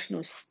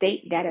emotional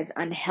state that is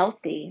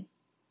unhealthy,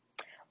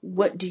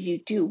 what do you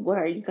do? What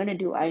are you going to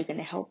do? Are you going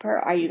to help her?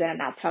 Are you going to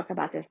not talk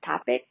about this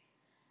topic,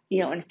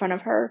 in front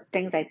of her?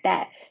 Things like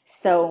that.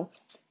 So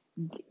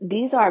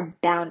these are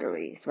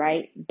boundaries,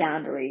 right?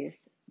 Boundaries,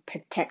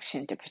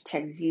 protection, to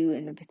protect you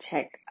and to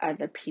protect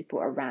other people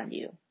around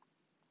you,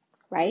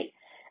 right?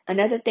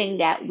 Another thing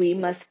that we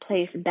must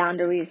place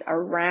boundaries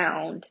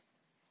around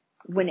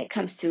when it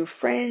comes to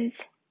friends,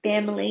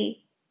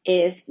 family,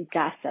 is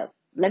gossip.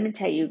 Let me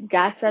tell you,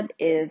 gossip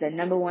is the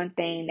number one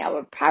thing that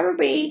would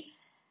probably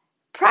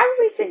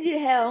send you to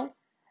hell,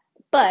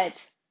 but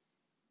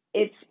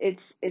it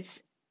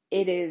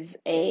is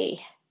a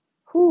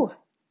whew,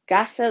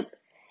 gossip.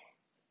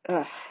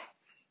 Ugh.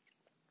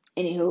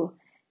 Anywho,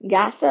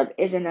 gossip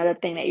is another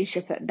thing that you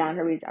should put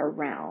boundaries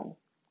around.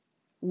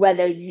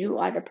 Whether you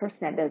are the person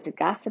that does the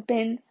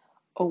gossiping,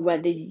 or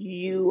whether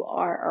you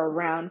are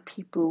around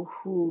people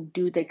who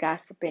do the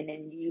gossiping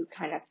and you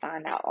kind of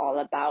find out all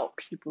about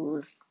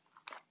people's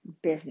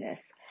business.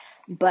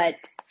 But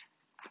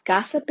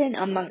gossiping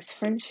amongst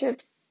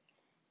friendships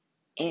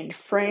and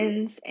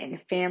friends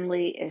and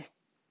family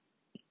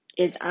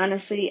is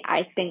honestly,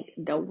 I think,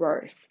 the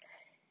worst.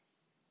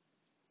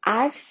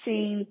 I've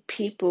seen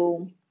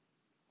people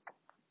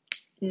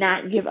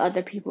not give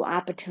other people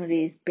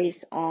opportunities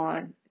based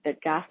on the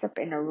gossip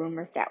and the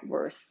rumors that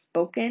were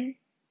spoken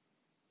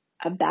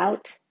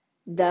about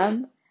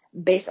them,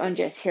 based on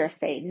just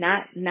hearsay,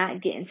 not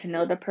getting to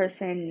know the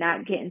person,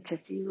 not getting to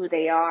see who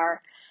they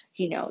are,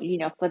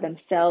 for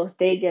themselves.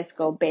 They just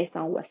go based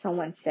on what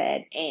someone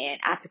said, and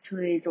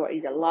opportunities were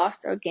either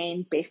lost or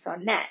gained based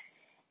on that.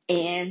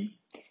 And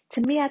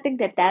to me, I think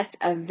that that's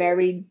a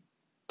very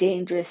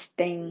dangerous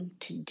thing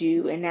to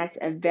do, and that's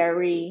a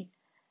very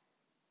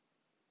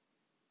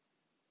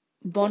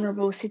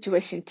vulnerable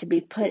situation to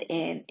be put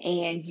in.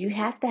 And you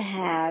have to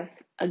have,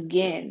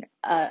 again,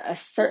 a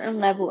certain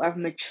level of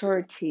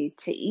maturity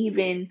to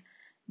even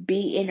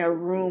be in a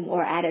room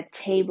or at a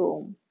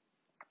table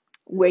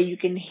where you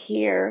can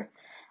hear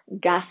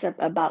gossip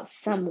about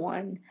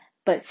someone,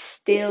 but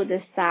still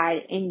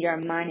decide in your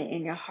mind and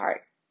in your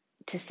heart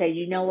to say,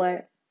 you know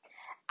what,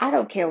 I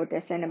don't care what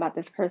they're saying about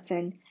this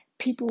person.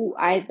 People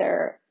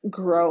either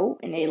grow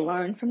and they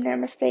learn from their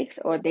mistakes,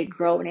 or they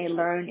grow and they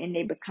learn and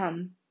they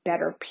become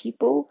better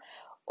people,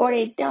 or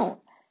they don't.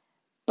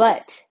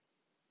 But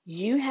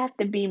you have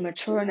to be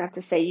mature enough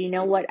to say, you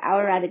know what, I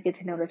would rather get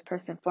to know this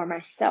person for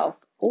myself.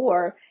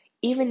 Or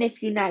even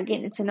if you're not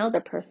getting to know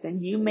the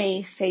person, you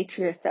may say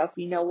to yourself,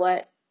 you know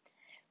what,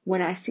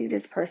 when I see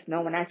this person,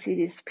 or when I see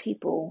these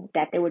people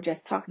that they were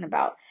just talking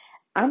about,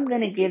 I'm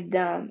going to give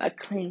them a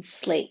clean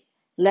slate.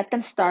 Let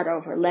them start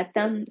over. Let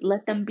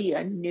them be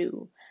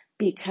anew,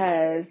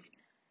 because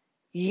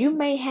you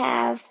may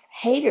have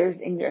haters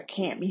in your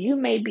camp. You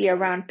may be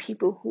around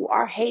people who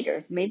are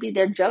haters. Maybe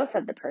they're jealous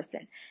of the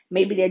person.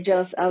 Maybe they're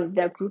jealous of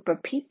the group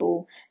of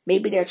people.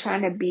 Maybe they're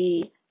trying to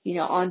be,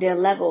 on their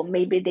level.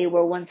 Maybe they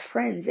were once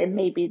friends, and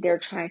maybe they're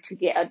trying to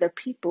get other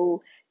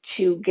people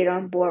to get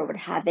on board with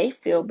how they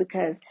feel,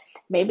 because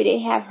maybe they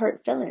have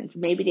hurt feelings.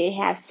 Maybe they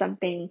have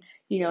something,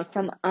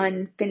 some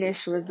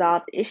unfinished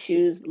resolved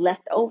issues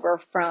left over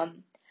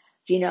from,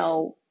 you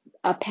know,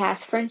 a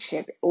past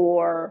friendship,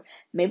 or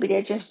maybe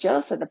they're just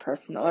jealous of the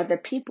person or the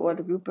people or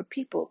the group of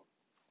people.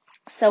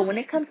 So when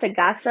it comes to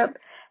gossip,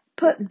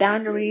 put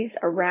boundaries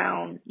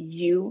around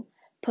you,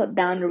 put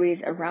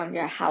boundaries around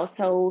your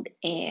household,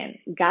 and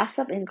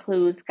gossip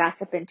includes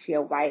gossiping to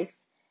your wife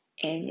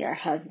and your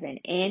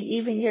husband and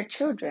even your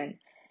children.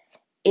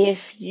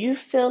 If you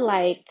feel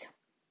like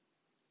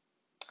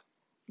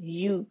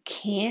you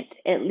can't,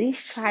 at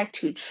least try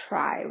to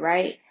try,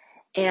 right?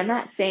 And I'm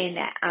not saying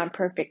that I'm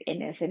perfect in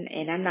this,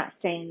 and I'm not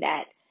saying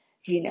that,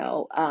 you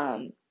know,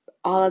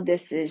 all of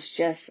this is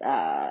just,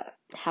 how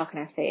can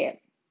I say it?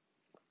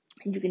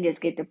 You can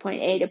just get to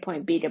point A to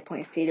point B to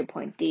point C to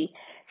point D.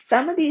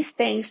 Some of these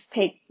things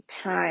take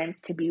time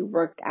to be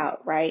worked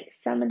out, right?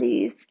 Some of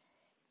these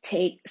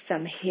take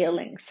some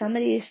healing. Some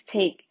of these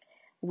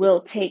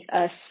will take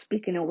us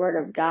speaking the word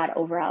of God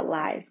over our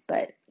lives.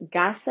 But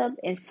gossip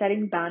and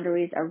setting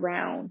boundaries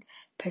around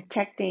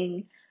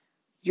protecting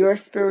your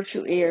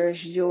spiritual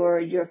ears,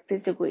 your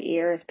physical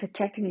ears,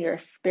 protecting your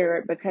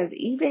spirit, because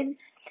even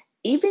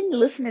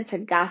listening to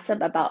gossip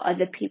about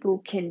other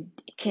people can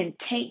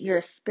taint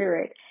your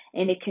spirit,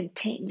 and it can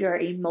taint your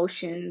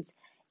emotions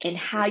and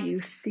how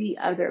you see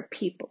other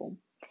people.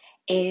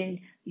 And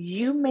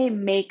you may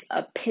make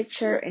a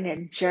picture and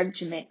a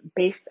judgment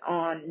based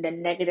on the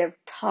negative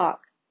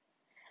talk,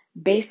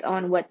 based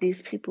on what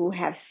these people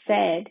have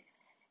said,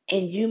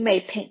 and you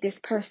may paint this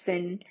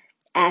person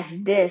as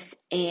this,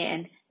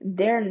 and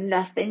they're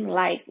nothing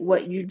like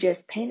what you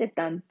just painted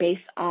them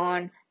based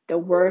on the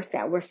words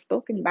that were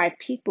spoken by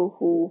people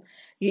who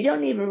you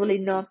don't even really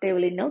know if they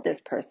really know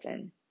this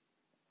person.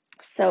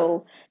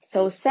 So,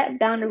 so set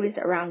boundaries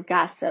around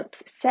gossip,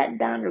 set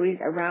boundaries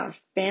around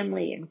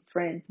family and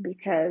friends,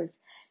 because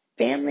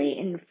family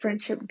and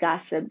friendship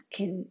gossip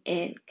can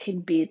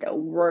be the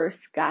worst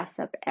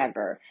gossip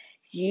ever.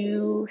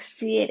 You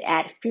see it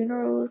at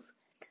funerals,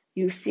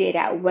 you see it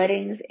at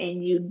weddings,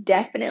 and you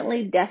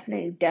definitely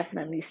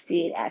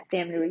see it at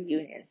family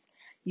reunions.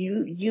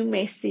 You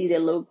may see the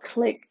little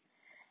clique,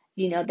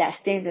 that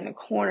stands in a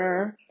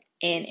corner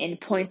and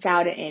points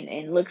out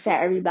and looks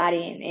at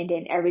everybody, and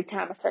then every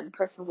time a certain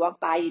person walk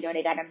by,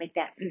 they gotta make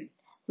that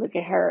look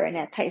at her in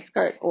that tight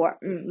skirt, or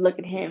look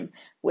at him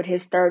with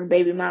his third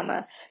baby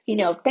mama,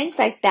 things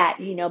like that.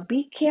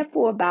 Be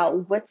careful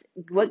about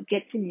what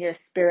gets in your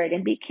spirit,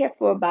 and be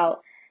careful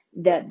about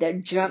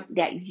the junk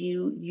that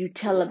you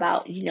tell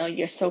about,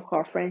 your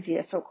so-called friends,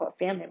 your so-called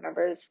family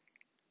members.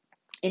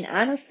 And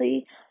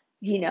honestly,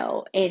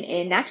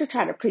 and not to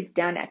try to preach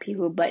down at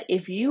people, but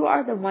if you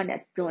are the one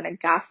that's doing a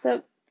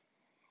gossip,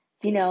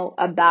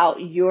 about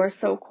your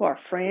so-called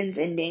friends,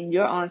 and then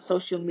you're on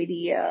social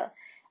media,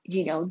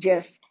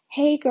 just,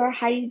 hey girl,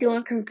 how you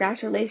doing?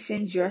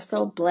 Congratulations, you're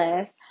so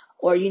blessed.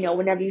 Or,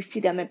 whenever you see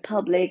them in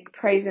public,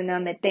 praising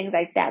them and things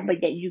like that,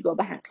 but yet you go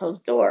behind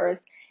closed doors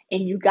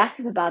and you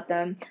gossip about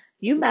them,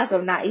 you might as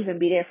well not even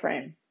be their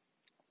friend.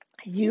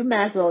 You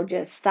might as well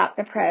just stop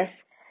the press,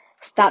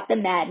 stop the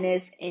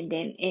madness, and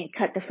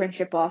cut the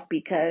friendship off,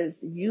 because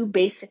you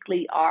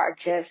basically are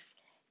just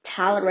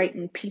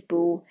tolerating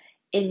people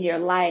in your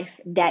life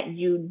that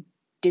you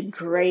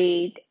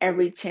degrade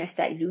every chance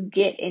that you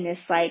get. And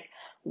it's like,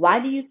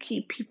 why do you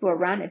keep people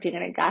around if you're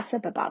going to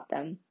gossip about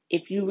them?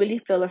 If you really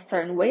feel a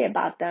certain way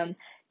about them,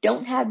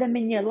 don't have them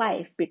in your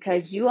life,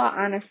 because you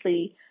are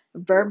honestly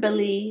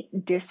verbally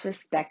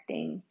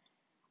disrespecting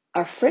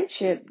a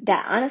friendship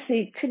that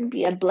honestly couldn't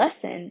be a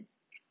blessing,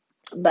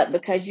 but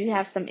because you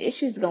have some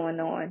issues going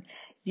on,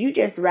 you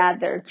just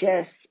rather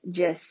just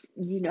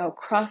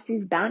cross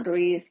these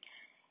boundaries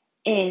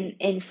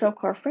in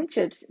so-called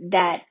friendships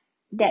that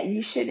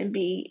you shouldn't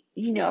be,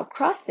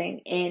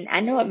 crossing. And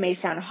I know it may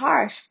sound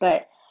harsh,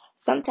 but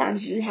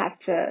sometimes you have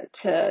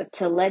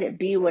to let it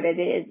be what it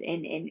is,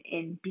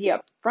 and be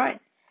upfront.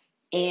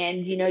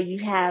 And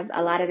you have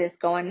a lot of this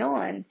going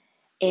on,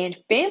 and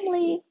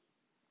family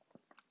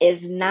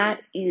is not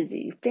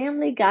easy.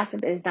 Family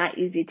gossip is not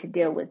easy to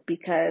deal with,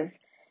 because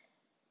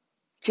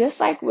just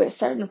like with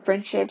certain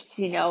friendships,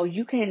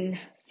 you can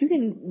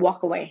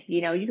walk away.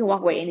 You can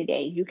walk away any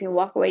day. You can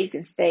walk away, you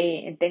can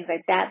stay, and things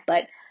like that.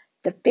 But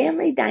the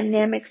family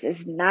dynamics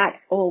is not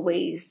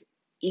always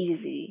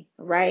easy,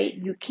 right?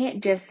 You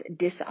can't just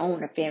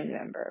disown a family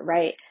member,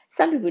 right?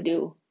 Some people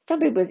do. Some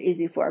people it's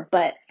easy for,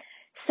 but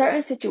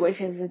certain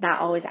situations is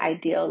not always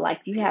ideal. Like,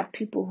 you have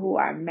people who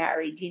are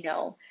married,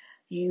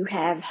 you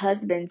have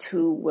husbands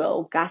who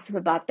will gossip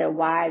about their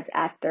wives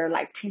after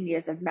like 10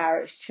 years of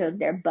marriage to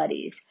their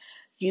buddies.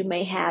 You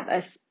may have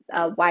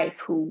a wife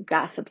who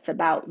gossips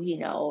about,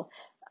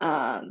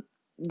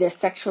 the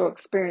sexual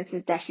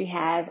experiences that she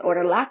has, or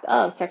the lack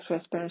of sexual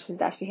experiences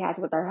that she has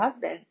with her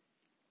husband,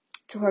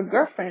 to her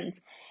girlfriends.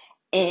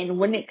 And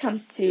when it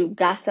comes to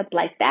gossip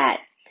like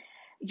that,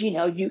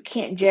 you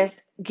can't just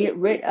get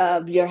rid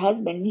of your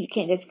husband. You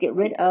can't just get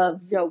rid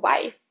of your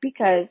wife,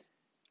 because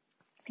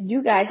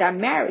you guys are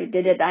married.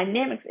 The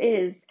dynamics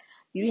is,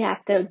 you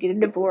have to get a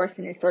divorce,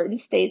 and in certain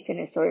states and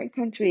in certain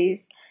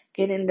countries,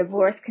 getting a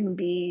divorce can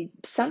be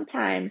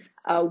sometimes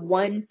a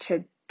 1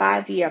 to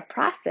 5 year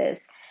process.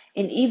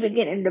 And even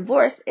getting a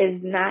divorce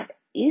is not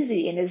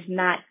easy, and is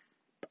not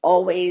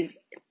always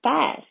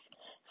fast.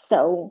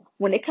 So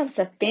when it comes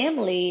to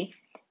family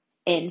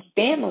and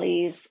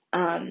families,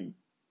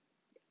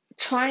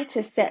 trying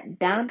to set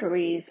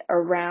boundaries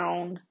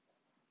around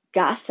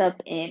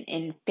gossip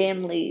and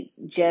family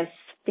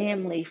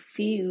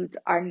feuds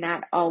are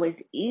not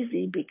always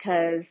easy,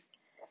 because,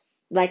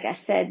 like I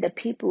said, the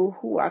people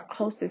who are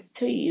closest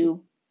to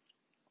you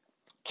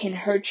can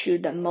hurt you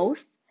the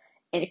most,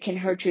 and it can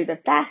hurt you the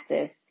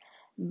fastest.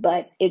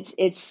 But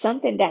it's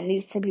something that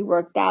needs to be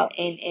worked out,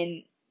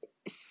 and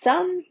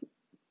some,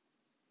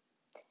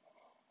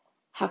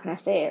 how can I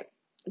say it?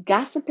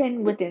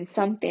 Gossiping within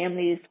some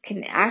families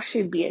can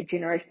actually be a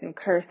generational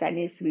curse that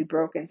needs to be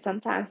broken.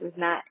 Sometimes it's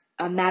not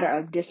a matter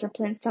of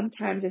discipline.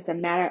 Sometimes it's a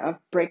matter of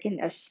breaking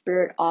a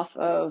spirit off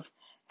of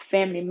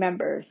family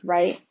members,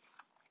 right?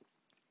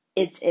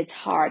 It's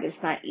hard.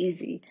 It's not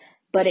easy,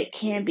 but it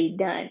can be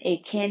done.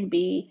 It can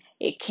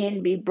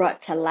be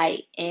brought to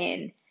light,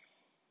 and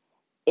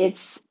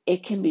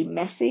it can be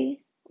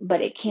messy,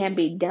 but it can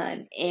be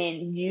done.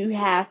 And you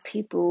have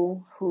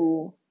people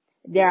who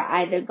they're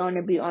either going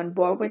to be on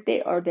board with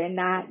it or they're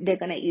not. They're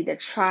going to either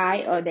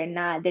try or they're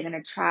not. They're going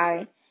to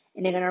try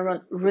and they're going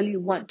to really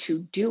want to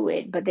do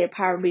it, but they're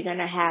probably going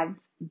to have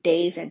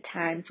days and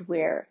times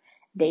where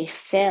they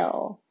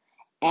fail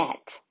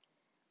at,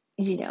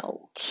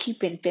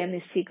 keeping family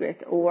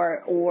secrets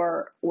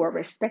or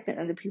respecting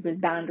other people's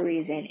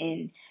boundaries,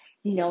 and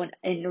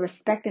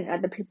respecting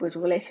other people's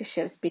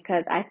relationships,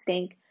 because I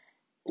think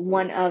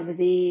one of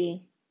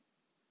the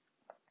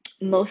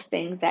most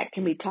things that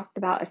can be talked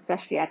about,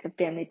 especially at the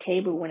family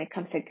table when it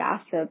comes to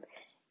gossip,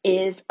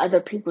 is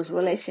other people's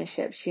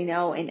relationships,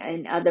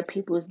 and other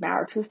people's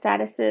marital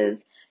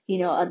statuses,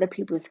 other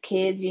people's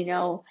kids.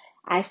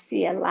 I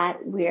see a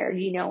lot where,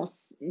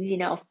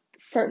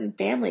 certain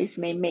families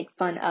may make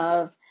fun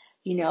of,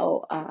 you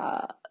know,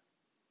 uh,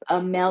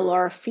 a male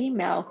or a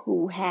female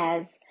who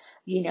has,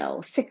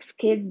 six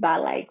kids by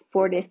like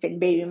four different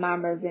baby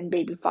mamas and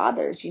baby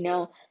fathers,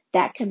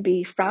 that can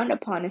be frowned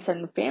upon in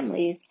certain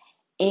families.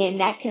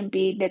 And that can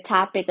be the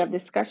topic of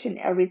discussion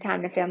every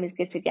time the families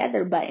get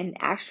together. But in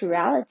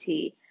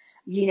actuality,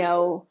 you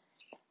know,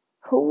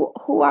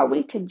 who are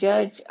we to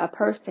judge a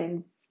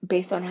person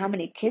based on how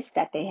many kids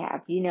that they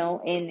have,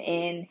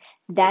 and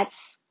that's,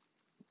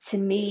 to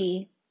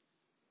me,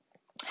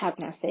 how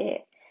can I say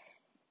it?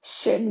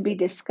 Shouldn't be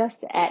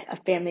discussed at a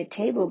family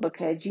table,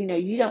 because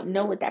you don't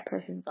know what that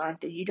person's gone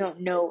through. You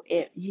don't know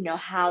if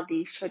how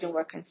these children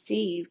were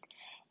conceived,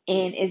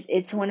 and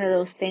it's one of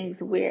those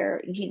things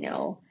where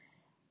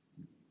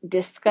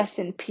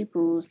discussing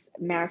people's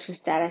marital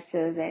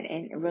statuses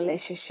and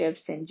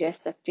relationships and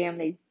just the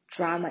family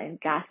drama and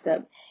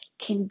gossip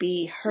can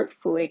be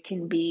hurtful. It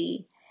can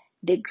be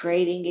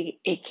degrading.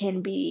 It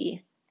can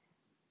be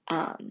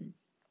um,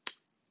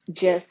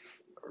 just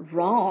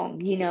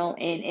wrong,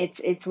 and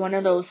it's one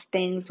of those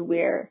things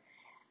where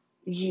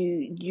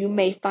you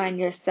may find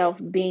yourself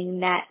being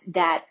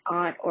that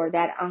aunt or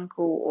that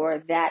uncle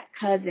or that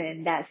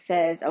cousin that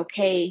says,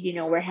 okay,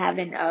 we're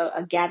having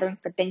a gathering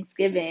for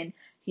Thanksgiving,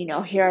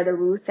 here are the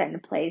rules set in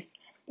place.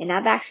 And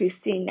I've actually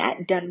seen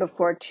that done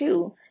before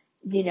too.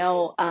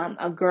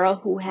 A girl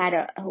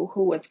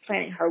who was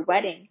planning her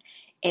wedding,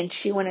 and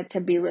she wanted to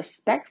be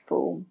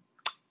respectful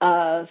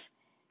of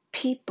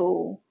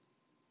people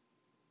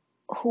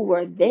who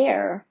were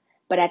there,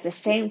 but at the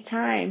same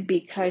time,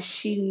 because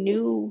she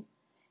knew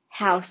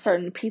how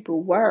certain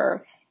people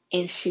were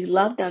and she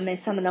loved them, and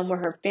some of them were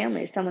her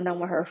family, some of them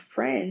were her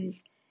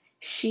friends,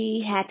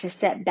 she had to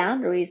set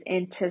boundaries.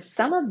 And to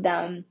some of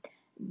them,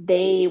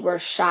 they were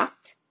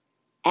shocked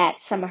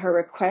at some of her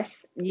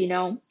requests.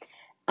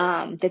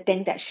 The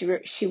things that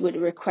she would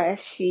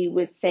request, she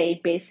would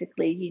say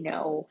basically,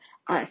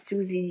 Aunt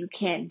Susie, you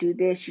can't do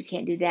this, you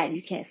can't do that,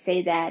 you can't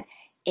say that.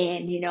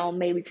 And,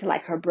 maybe to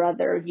like her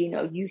brother,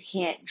 you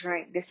can't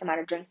drink this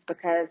amount of drinks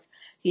because,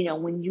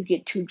 when you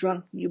get too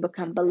drunk, you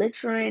become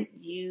belligerent,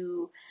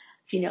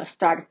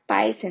 start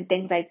fights and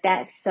things like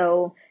that.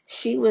 So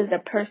she was a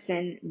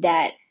person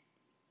that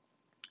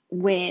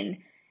when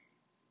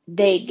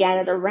they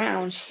gathered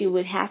around, she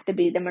would have to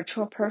be the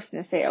mature person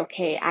to say,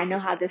 okay, I know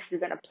how this is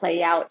going to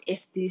play out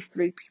if these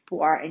three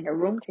people are in the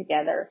room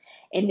together.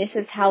 And this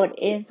is how it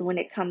is when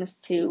it comes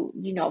to,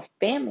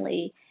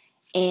 family.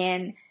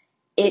 And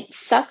it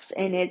sucks,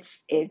 and it's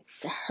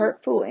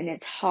hurtful, and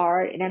it's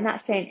hard. And I'm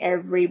not saying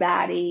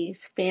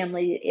everybody's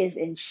family is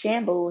in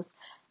shambles,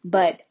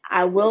 but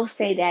I will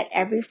say that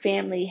every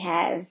family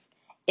has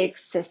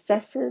its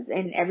successes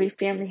and every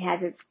family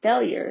has its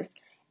failures,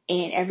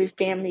 and every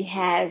family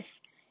has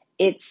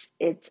its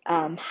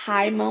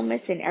high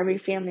moments, and every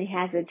family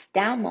has its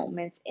down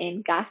moments.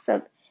 And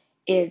gossip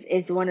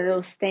is one of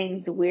those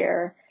things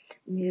where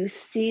you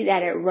see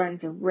that it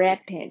runs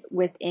rampant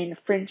within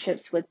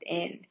friendships,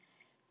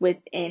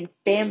 within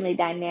family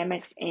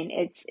dynamics. And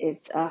it's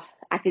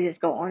I could just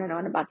go on and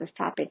on about this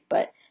topic,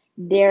 but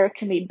there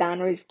can be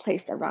boundaries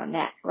placed around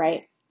that,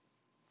 right?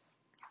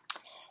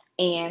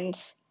 And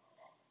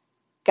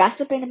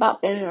gossiping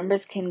about family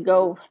members can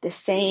go the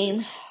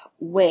same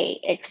way,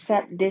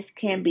 except this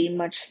can be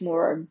much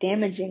more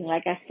damaging,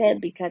 like I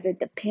said, because it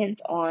depends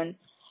on,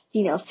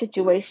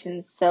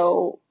 situations.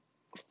 So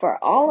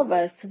for all of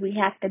us, we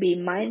have to be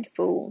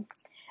mindful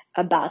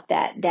about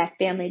that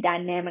family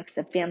dynamics,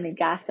 the family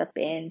gossip,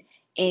 and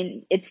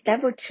it's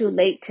never too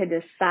late to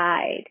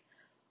decide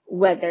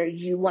whether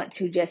you want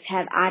to just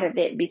have out of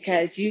it,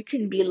 because you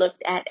can be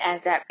looked at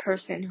as that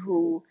person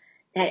who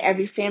at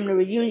every family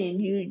reunion,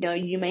 you know,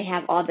 you may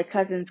have all the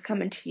cousins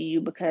coming to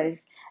you because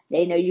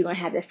they know you're going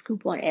to have the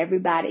scoop on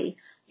everybody.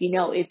 You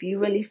know, if you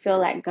really feel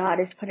like God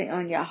is putting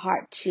on your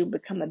heart to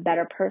become a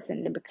better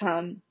person, to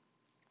become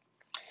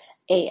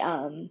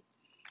a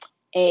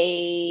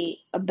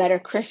a better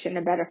Christian,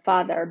 a better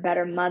father, a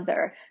better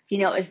mother, you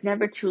know, it's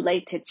never too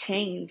late to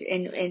change,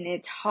 and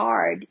it's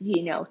hard,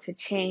 you know, to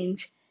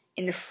change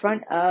in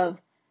front of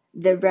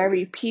the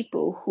very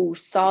people who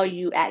saw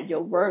you at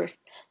your worst.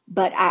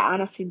 But I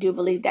honestly do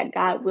believe that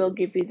God will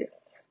give you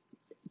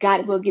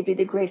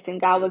the grace,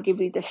 and God will give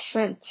you the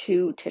strength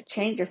to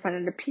change in front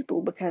of the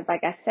people, because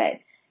like I said,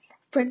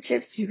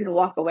 friendships you can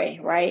walk away,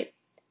 right?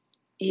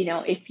 You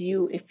know, if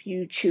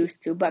you choose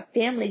to. But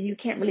family, you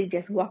can't really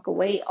just walk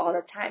away all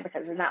the time,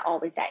 because it's not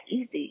always that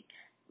easy,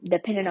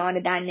 depending on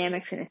the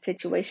dynamics and the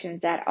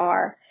situations that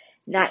are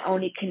not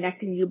only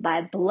connecting you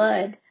by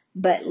blood,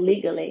 but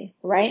legally,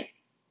 right?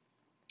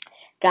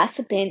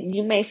 Gossiping,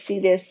 you may see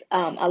this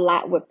a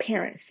lot with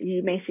parents.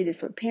 You may see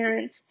this with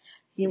parents.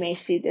 You may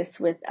see this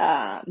with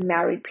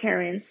married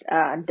parents,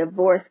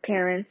 divorced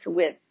parents,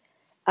 with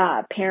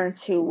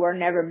parents who were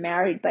never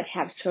married but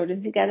have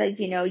children together.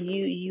 You know,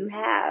 you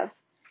have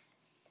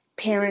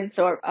parents,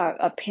 or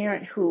a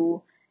parent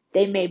who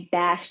they may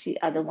bash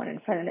the other one in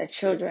front of their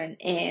children,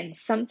 and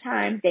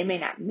sometimes they may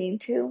not mean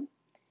to,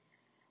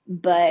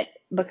 but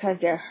because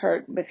they're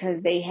hurt,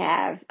 because they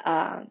have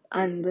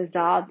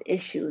unresolved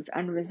issues,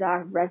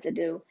 unresolved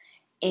residue.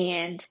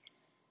 And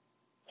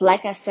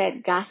like I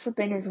said,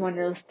 gossiping is one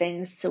of those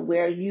things to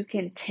where you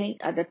can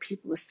taint other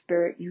people's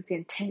spirit, you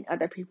can taint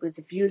other people's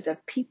views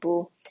of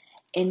people.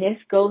 And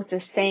this goes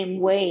the same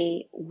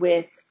way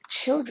with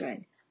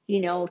children. You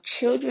know,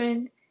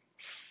 children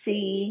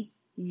see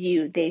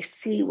you, they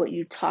see what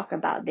you talk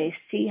about, they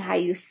see how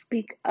you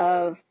speak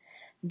of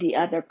the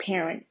other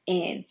parent.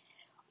 And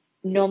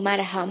no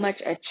matter how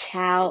much a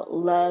child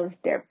loves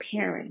their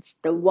parents,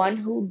 the one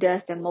who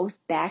does the most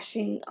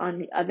bashing on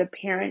the other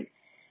parent,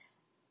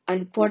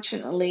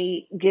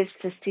 unfortunately, gets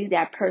to see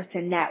that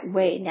person that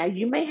way. Now,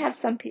 you may have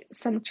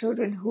some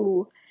children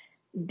who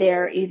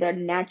they're either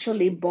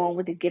naturally born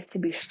with the gift to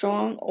be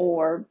strong,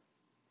 or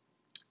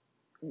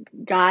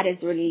God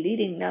is really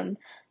leading them.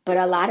 But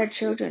a lot of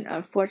children,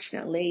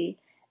 unfortunately,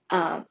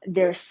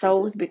 their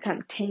souls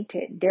become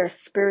tainted, their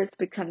spirits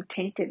become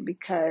tainted,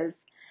 because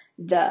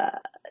the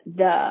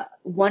the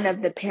one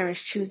of the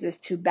parents chooses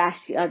to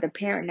bash the other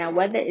parent. Now,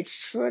 whether it's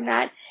true or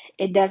not,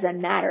 it doesn't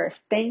matter.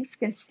 Things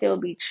can still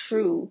be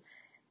true,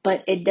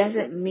 but it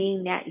doesn't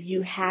mean that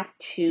you have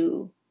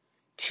to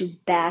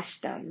bash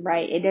them,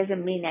 right? It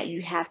doesn't mean that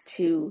you have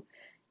to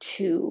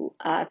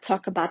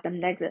talk about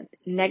them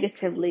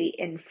negatively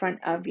in front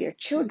of your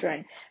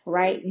children,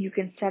 right? You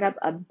can set up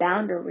a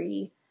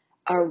boundary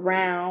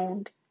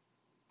around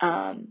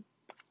um,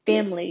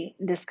 family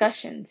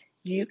discussions.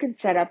 You can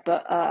set up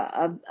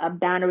a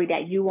boundary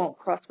that you won't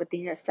cross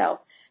within yourself.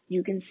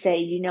 You can say,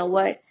 you know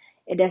what?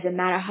 It doesn't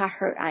matter how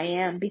hurt I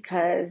am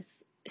because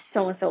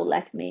so and so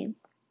left me.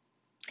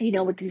 You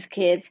know, with these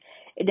kids,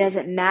 it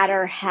doesn't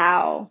matter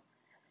how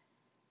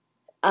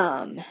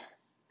um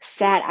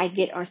sad I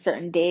get on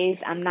certain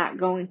days. I'm not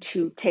going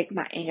to take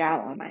my anger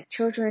out on my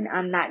children.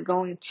 I'm not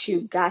going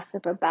to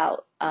gossip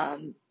about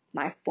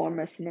my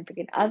former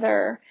significant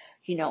other,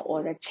 you know,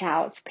 or the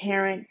child's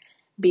parent,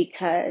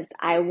 because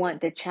I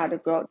want the child to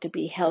grow up to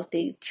be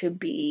healthy, to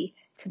be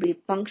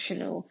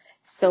functional.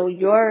 So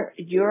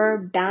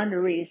your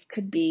boundaries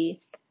could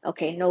be,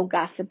 okay, no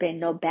gossiping,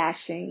 no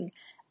bashing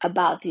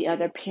about the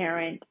other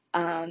parent.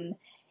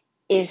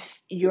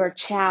 If your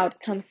child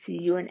comes to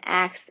you and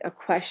asks a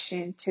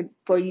question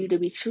for you to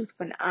be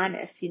truthful and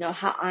honest, you know,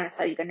 how honest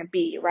are you going to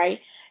be, right?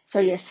 So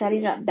you're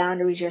setting up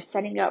boundaries, you're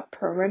setting up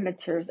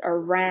perimeters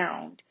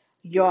around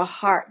your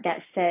heart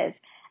that says,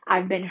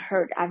 I've been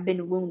hurt, I've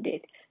been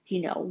wounded.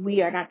 You know,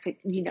 we are not,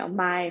 you know,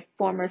 my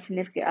former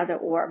significant other,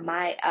 or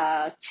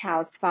my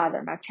child's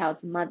father, my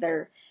child's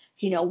mother,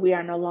 you know, we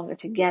are no longer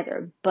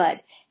together.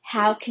 But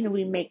how can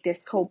we make this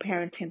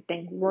co-parenting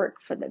thing work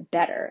for the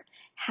better?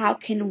 How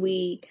can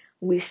we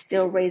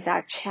still raise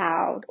our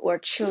child or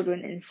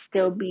children and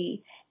still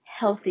be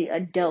healthy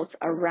adults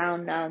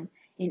around them,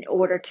 in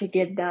order to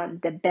give them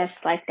the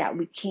best life that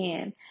we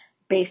can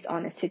based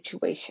on the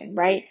situation,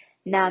 right?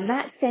 Now, I'm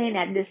not saying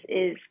that this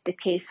is the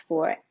case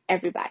for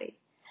everybody,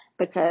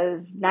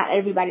 because not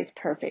everybody's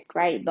perfect,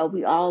 right? But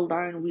we all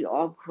learn, we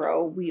all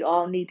grow, we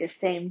all need the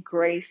same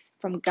grace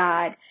from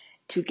God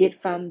to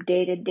get from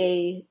day to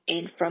day,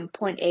 and from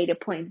point A to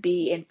point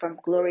B, and from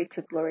glory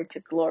to glory to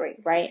glory,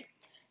 right?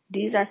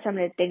 These are some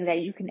of the things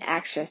that you can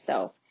ask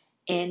yourself.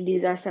 And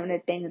these are some of the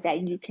things that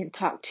you can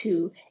talk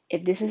to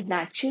if this is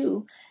not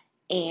you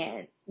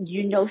and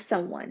you know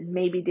someone.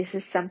 Maybe this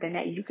is something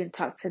that you can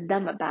talk to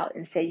them about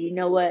and say, you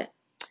know what?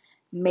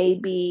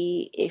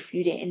 Maybe if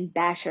you didn't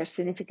bash your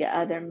significant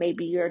other,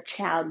 maybe your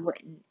child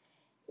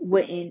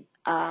wouldn't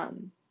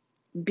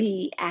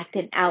be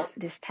acting out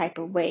this type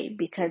of way,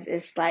 because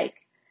it's like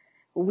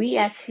we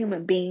as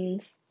human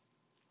beings,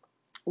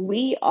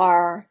 we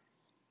are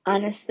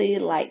honestly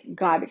like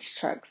garbage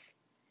trucks.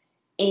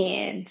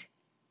 And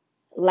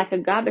like a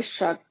garbage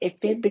truck, if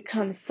it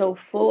becomes so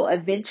full,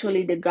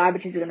 eventually the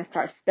garbage is going to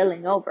start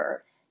spilling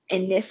over.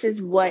 And this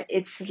is what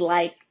it's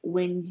like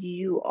when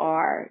you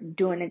are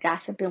doing the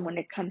gossiping when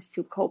it comes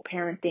to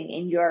co-parenting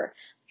and you're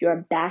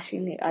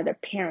bashing the other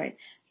parent.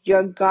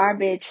 Your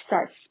garbage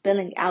starts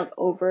spilling out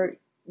over,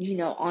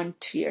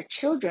 onto your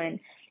children,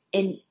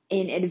 and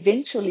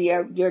eventually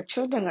your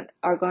children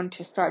are going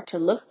to start to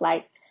look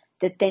like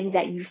the things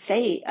that you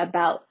say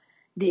about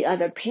the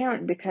other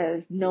parent,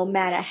 because no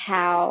matter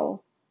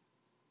how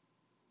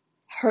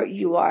hurt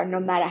you are, no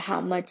matter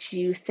how much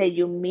you say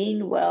you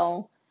mean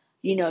well,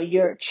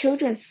 your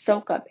children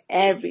soak up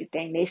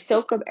everything. They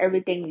soak up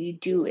everything you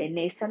do, and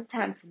they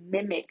sometimes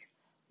mimic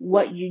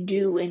what you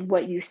do and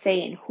what you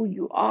say and who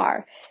you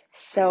are.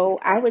 So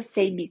I would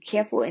say be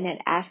careful in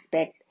that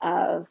aspect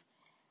of,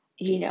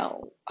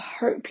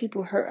 hurt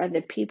people hurt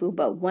other people.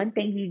 But one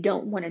thing you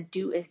don't want to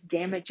do is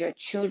damage your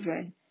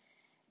children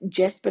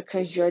just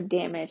because you're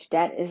damaged.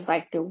 That is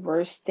like the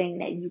worst thing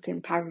that you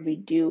can probably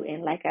do.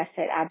 And like I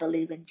said, I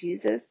believe in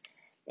Jesus,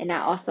 and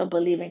I also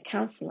believe in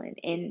counseling.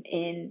 And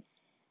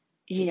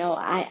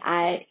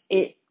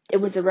it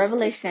was a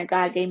revelation that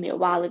God gave me a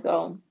while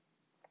ago,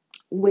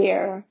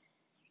 where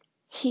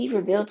he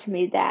revealed to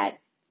me that,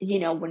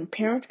 when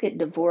parents get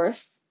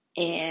divorced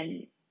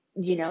and,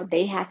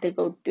 they have to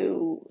go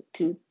through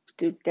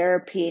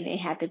therapy and they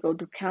have to go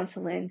through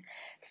counseling,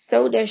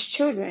 so does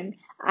children.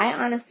 I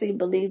honestly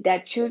believe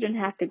that children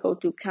have to go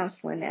through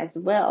counseling as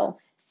well.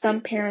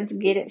 Some parents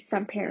get it,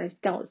 some parents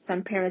don't.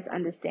 Some parents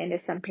understand it,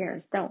 some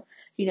parents don't.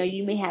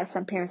 You may have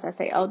some parents that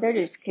say, "Oh, they're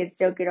just kids,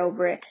 they'll get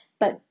over it."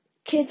 But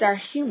kids are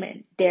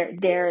human.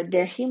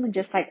 They're human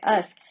just like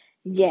us.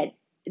 Yet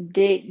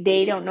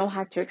they don't know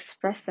how to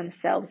express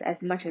themselves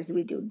as much as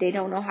we do. They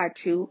don't know how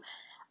to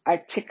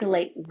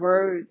articulate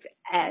words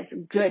as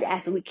good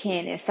as we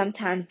can, and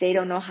sometimes they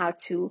don't know how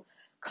to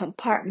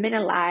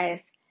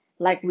compartmentalize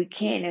like we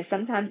can, and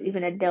sometimes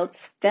even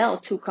adults fail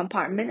to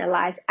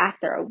compartmentalize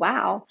after a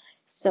while.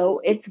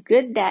 So it's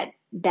good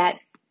that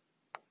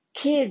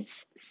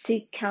kids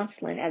seek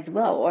counseling as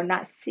well, or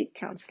not seek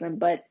counseling,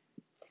 but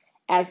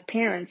as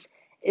parents,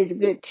 it's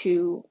good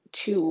to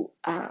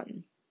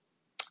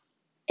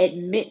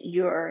admit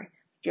your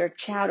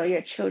child or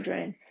your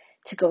children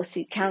to go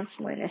seek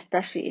counseling,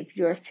 especially if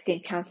you're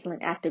seeking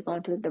counseling after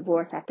going through a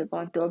divorce, after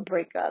going through a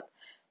breakup,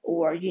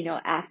 or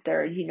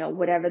after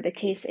whatever the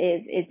case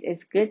is.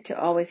 It's good to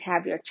always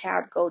have your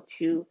child go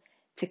to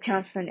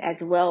counseling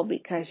as well,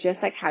 because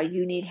just like how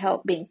you need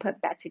help being put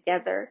back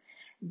together,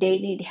 they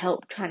need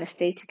help trying to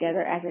stay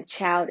together as a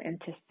child and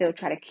to still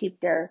try to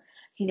keep their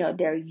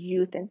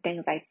youth and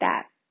things like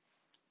that.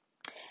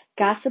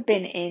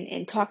 Gossiping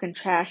and talking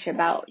trash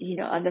about,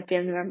 other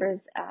family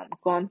members,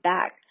 going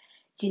back,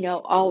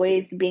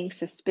 always being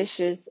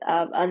suspicious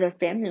of other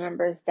family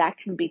members, that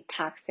can be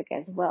toxic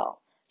as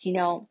well. You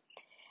know,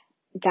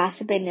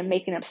 Gossiping and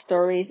making up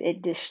stories,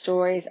 it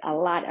destroys a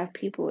lot of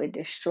people. It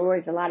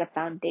destroys a lot of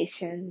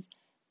foundations.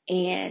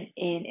 And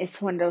it's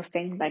one of those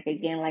things, like,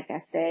 again, like I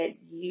said,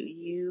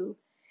 you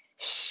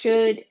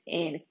should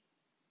and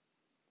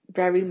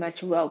very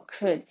much well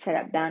could set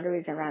up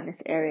boundaries around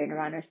this area and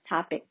around this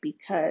topic,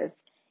 because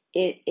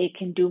it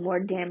can do more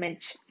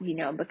damage,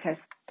 because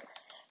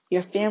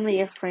your family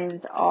and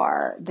friends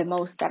are the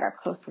most that are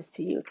closest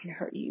to you. It can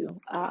hurt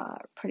you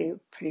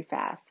pretty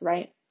fast,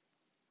 right?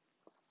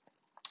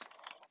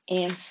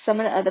 And some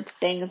of the other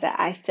things that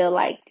I feel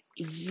like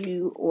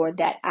you or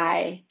that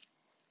I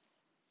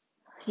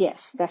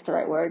yes, that's the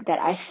right word, that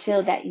I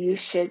feel that you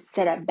should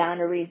set up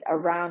boundaries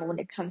around when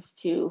it comes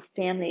to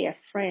family or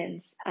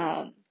friends,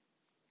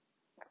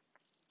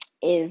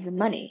 is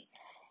money.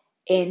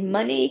 And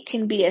money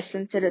can be a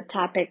sensitive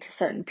topic to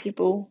certain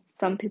people,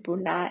 some people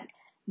not.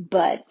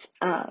 But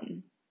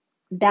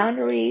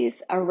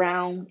boundaries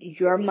around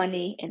your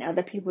money and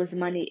other people's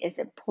money is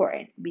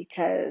important,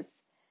 because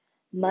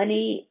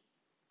money,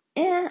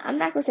 I'm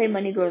not going to say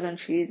money grows on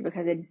trees,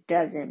 because it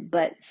doesn't.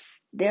 But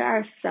there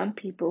are some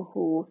people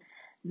who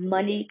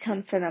money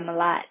comes to them a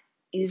lot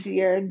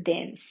easier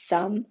than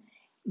some.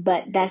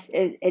 But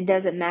it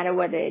doesn't matter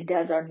whether it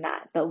does or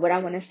not. But what I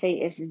want to say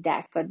is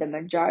that for the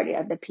majority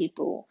of the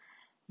people,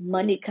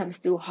 money comes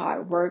through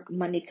hard work.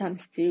 Money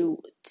comes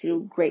through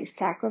great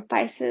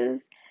sacrifices.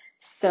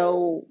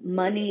 So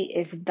money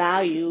is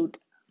valued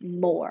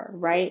more,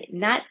 right?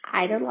 Not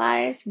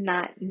idolized,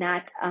 not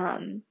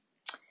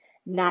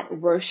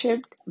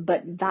worshipped,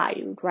 but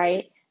valued,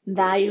 right?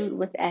 Valued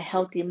with a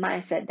healthy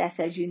mindset that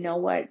says, you know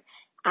what,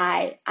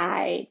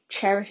 I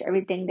cherish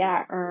everything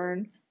that I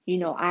earn.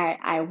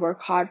 I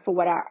work hard for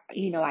what I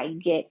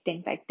get,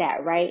 things like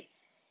that, right?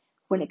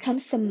 When it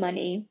comes to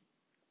money,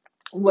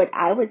 what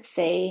I would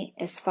say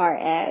as far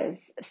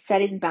as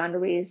setting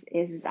boundaries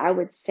is I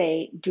would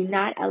say, do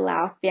not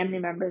allow family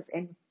members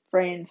and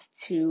friends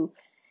to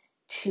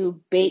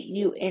bait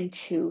you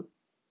into,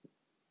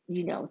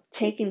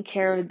 taking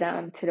care of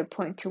them to the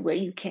point to where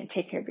you can't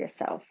take care of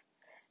yourself,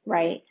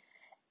 right?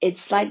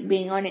 It's like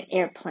being on an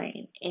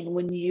airplane, and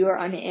when you're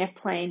on an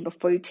airplane,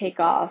 before you take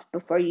off,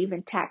 before you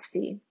even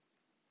taxi,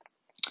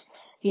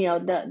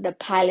 the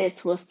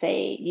pilots will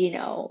say,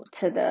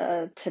 to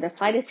the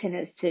flight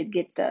attendants to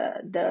get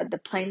the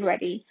plane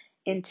ready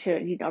and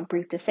to,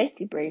 brief the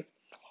safety brief.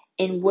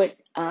 And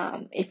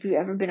if you've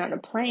ever been on a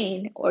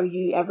plane or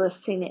you ever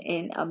seen it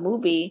in a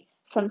movie,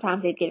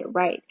 sometimes they get it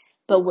right.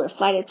 But what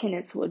flight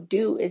attendants will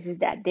do is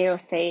that they'll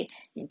say,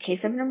 in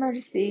case of an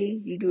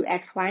emergency, you do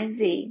X, Y, and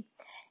Z.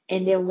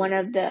 And then one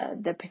of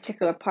the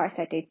particular parts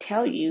that they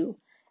tell you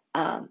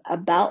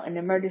about an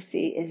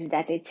emergency is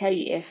that they tell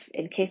you if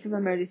in case of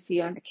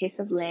emergency or in the case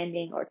of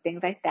landing or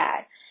things like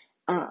that,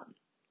 um,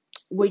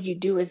 what you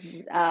do is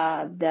there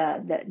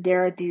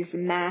are these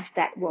masks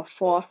that will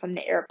fall from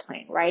the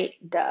airplane, right?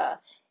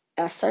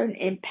 A certain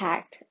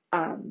impact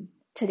to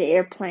the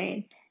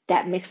airplane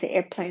that makes the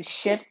airplane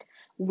shift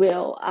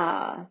will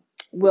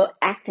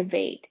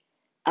activate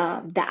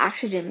the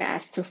oxygen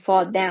mask to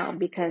fall down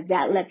because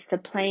that lets the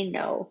plane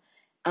know,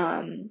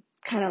 kind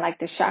of like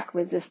the shock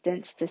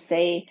resistance to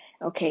say,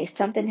 okay,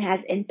 something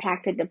has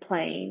impacted the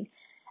plane.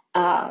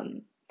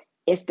 Um,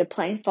 if the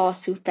plane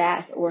falls too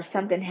fast or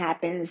something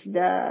happens,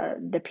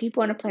 the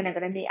people on the plane are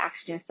going to need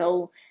oxygen.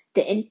 So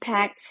the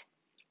impact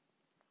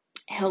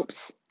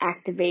helps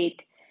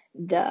activate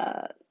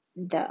the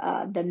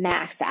the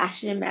masks, the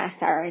oxygen masks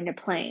that are in the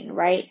plane,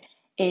 right?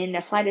 And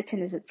the flight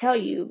attendants will tell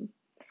you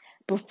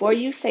before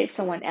you save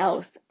someone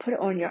else, put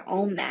on your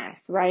own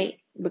mask, right?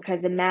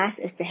 Because the mask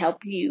is to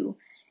help you.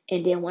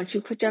 And then once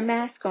you put your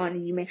mask on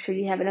and you make sure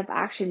you have enough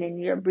oxygen and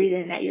you're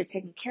breathing and that you're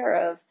taken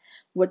care of,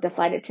 what the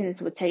flight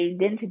attendants will tell you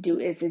then to do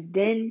is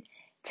then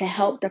to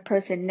help the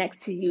person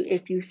next to you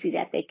if you see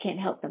that they can't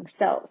help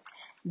themselves.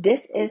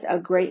 This is a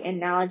great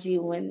analogy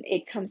when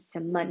it comes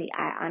to money,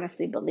 I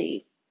honestly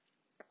believe.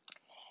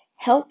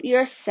 Help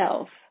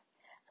yourself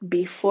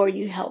before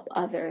you help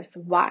others.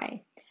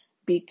 Why?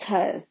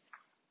 Because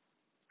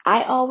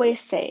I always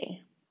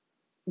say,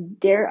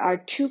 there are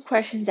two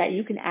questions that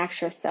you can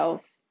ask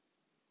yourself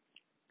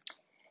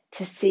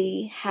to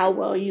see how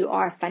well you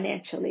are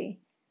financially,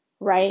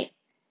 right?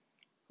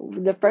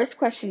 The first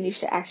question you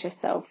should ask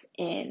yourself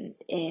in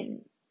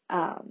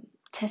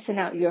testing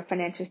out your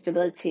financial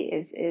stability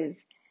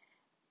is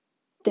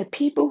the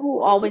people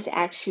who always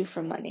ask you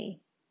for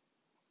money.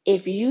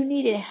 If you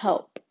needed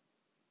help,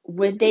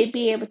 would they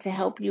be able to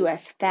help you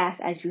as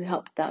fast as you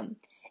help them?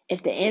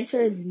 If the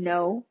answer is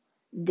no,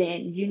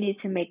 then you need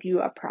to make you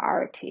a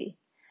priority.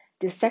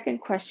 The second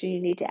question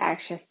you need to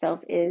ask yourself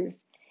is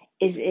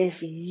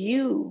if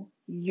you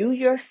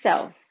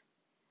yourself,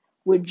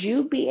 would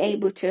you be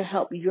able to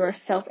help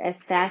yourself as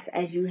fast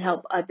as you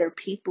help other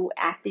people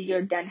after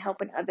you're done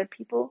helping other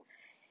people?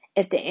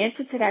 If the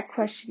answer to that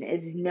question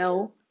is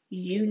no,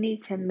 you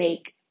need to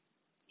make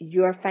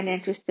your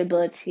financial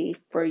stability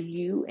for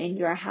you and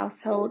your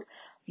household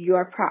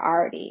your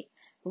priority,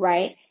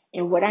 right?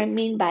 And what I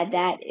mean by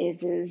that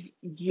is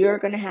you're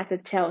going to have to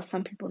tell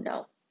some people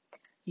no.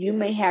 You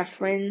may have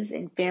friends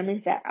and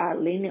families that are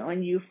leaning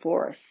on you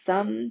for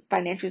some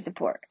financial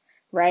support,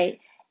 right?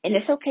 And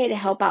it's okay to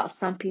help out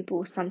some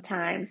people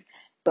sometimes,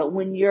 but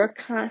when you're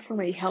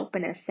constantly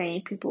helping the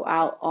same people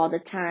out all the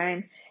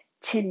time,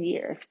 10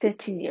 years,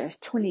 15 years,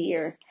 20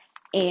 years,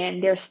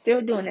 and they're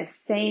still doing the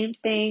same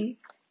thing,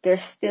 they're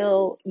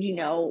still,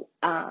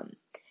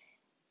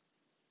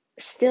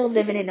 still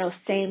living in those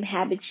same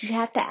habits, you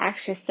have to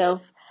ask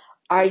yourself,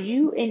 are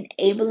you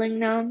enabling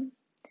them?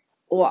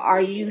 Or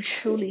are you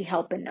truly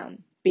helping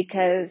them?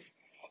 Because,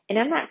 and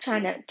I'm not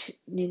trying to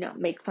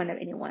make fun of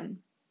anyone,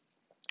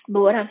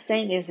 but what I'm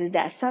saying is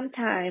that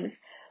sometimes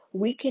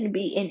we can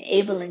be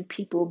enabling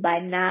people by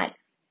not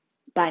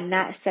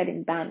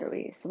setting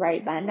boundaries,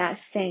 right? By not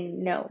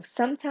saying no.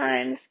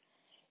 Sometimes,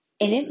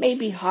 and it may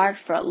be hard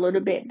for a little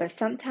bit, but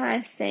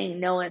sometimes saying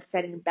no and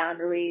setting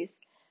boundaries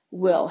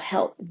will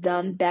help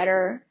them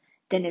better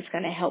than it's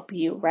going to help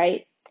you,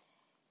 right?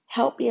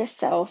 Help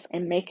yourself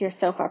and make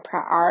yourself a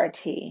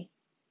priority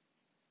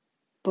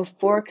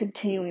before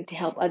continuing to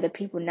help other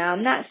people. Now,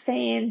 I'm not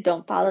saying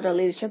don't follow the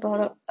leadership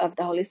of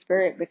the Holy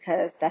Spirit,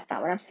 because that's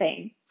not what I'm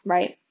saying,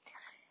 right?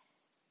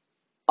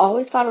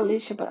 Always follow the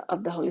leadership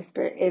of the Holy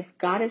Spirit. If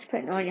God is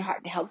putting on your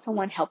heart to help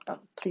someone, help them,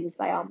 please,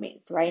 by all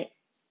means, right?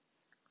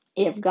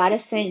 If God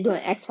is saying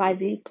doing X, Y,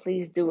 Z,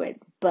 please do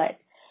it. But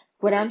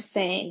what I'm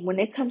saying, when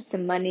it comes to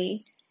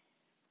money,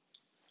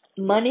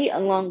 money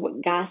along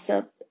with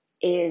gossip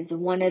is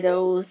one of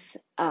those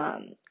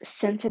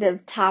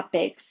sensitive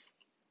topics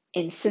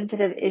and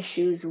sensitive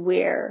issues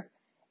where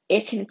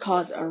it can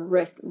cause a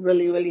rift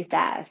really, really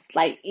fast.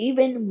 Like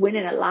even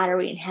winning a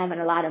lottery and having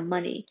a lot of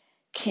money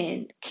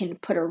can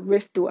put a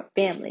rift through a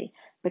family.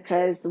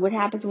 Because what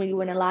happens when you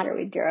win a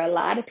lottery? There are a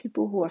lot of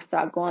people who will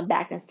start going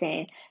back and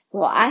saying,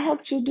 well, I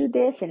helped you do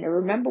this, and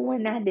remember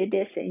when I did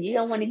this, and you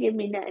don't want to give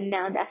me nothing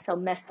now. That's so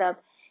messed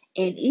up.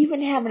 And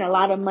even having a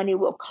lot of money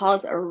will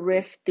cause a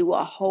rift through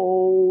a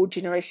whole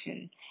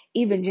generation,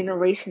 even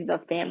generations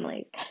of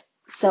families.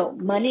 So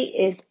money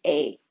is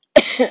a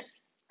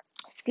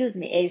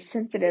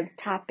sensitive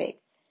topic,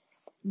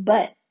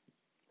 but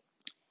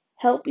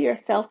help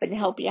yourself and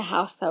help your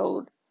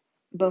household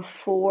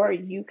before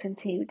you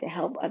continue to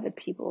help other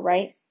people,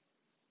 right?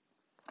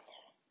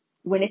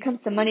 when it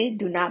comes to money,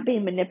 do not be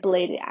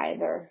manipulated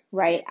either,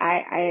 right?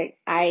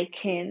 I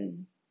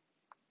can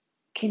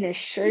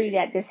assure you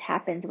that this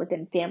happens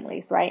within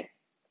families, right?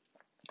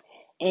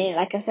 And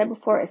like I said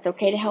before, it's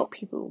okay to help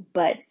people,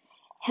 but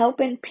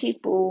helping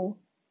people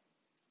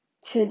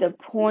to the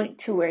point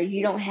to where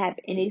you don't have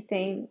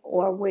anything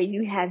or where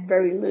you have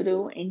very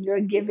little and you're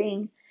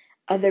giving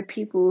other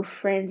people,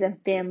 friends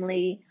and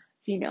family,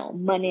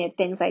 money and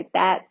things like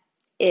that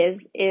is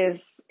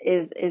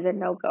a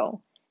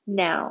no-go.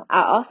 Now,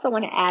 I also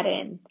want to add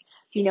in,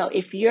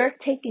 if you're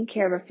taking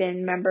care of a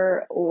family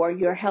member or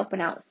you're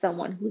helping out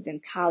someone who's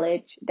in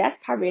college, that's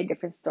probably a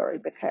different story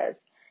because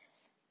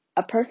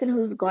a person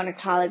who's going to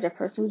college, a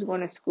person who's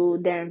going to school,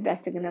 they're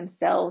investing in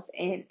themselves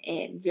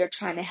and you're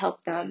trying to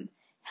help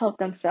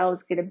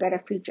themselves get a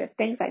better future,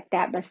 things like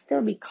that, but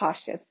still be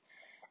cautious.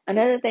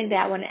 Another thing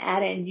that I want to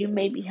add in, you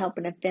may be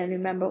helping a family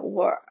member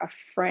or a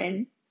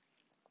friend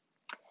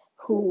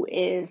who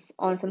is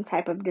on some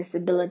type of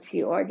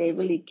disability or they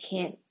really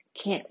can't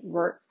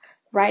work,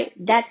 right?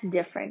 That's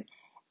different.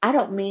 I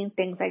don't mean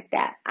things like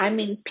that. I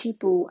mean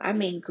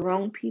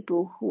grown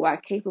people who are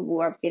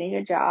capable of getting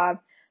a job,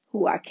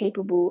 who are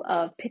capable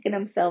of picking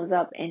themselves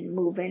up and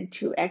moving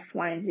to X,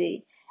 Y, and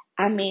Z.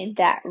 I mean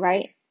that,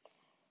 right?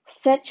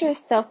 Set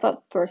yourself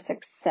up for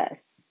success.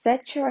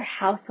 Set your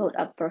household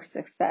up for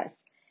success.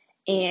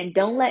 And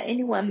don't let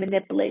anyone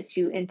manipulate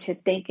you into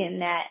thinking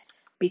that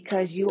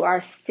because you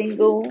are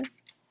single,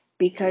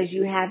 because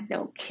you have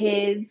no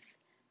kids,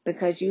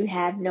 because you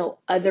have no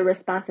other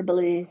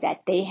responsibilities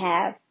that they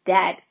have,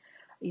 that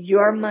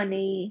your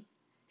money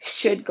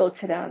should go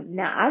to them.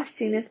 Now, I've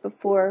seen this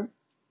before,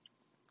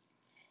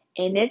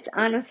 and it's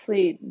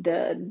honestly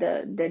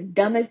the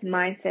dumbest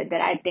mindset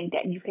that I think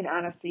that you can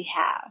honestly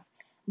have.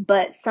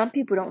 But some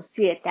people don't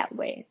see it that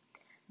way.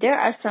 There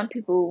are some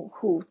people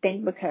who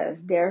think because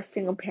they're a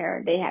single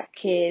parent, they have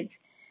kids,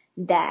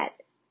 that,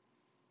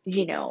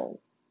 you know,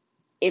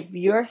 if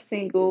you're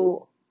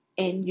single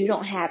and you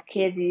don't have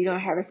kids and you don't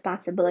have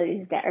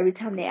responsibilities, that every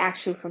time they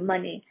ask you for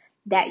money,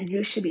 that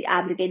you should be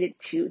obligated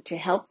to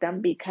help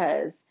them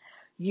because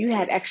you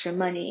have extra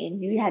money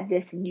and you have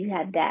this and you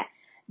have that.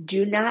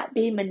 Do not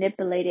be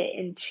manipulated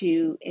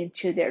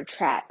into their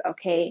trap,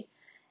 okay?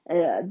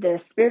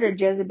 The spirit of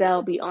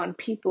Jezebel be on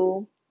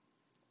people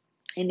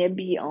and it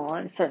be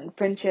on certain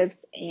friendships,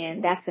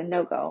 and that's a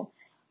no-go.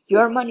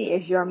 Your money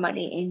is your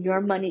money, and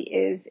your money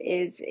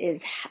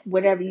is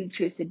whatever you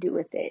choose to do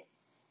with it,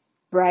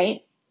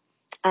 right?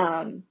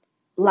 Um,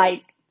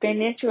 like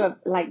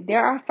like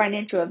there are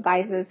financial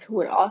advisors who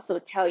would also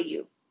tell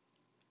you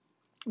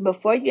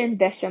before you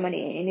invest your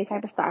money in any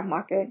type of stock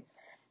market,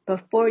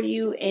 before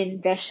you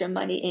invest your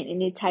money in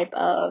any type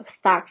of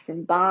stocks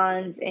and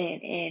bonds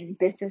and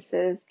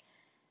businesses,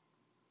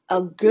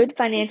 a good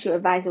financial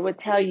advisor will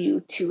tell you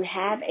to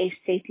have a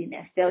safety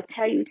net. They'll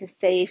tell you to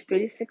save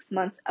 3 to 6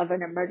 months of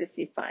an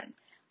emergency fund,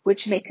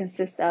 which may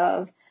consist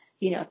of,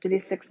 3 to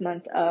 6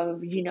 months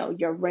of,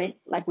 your rent,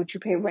 like what you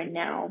pay rent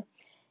now.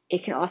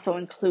 It can also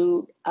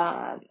include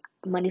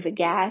money for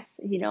gas,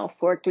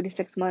 for 3 to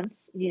 6 months,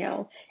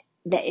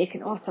 that it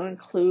can also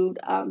include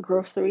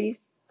groceries,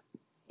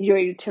 your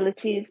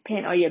utilities,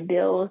 paying all your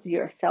bills,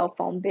 your cell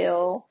phone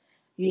bill,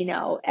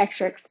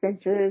 extra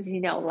expenses,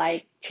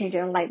 like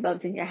changing light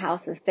bulbs in your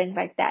houses, things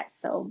like that.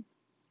 So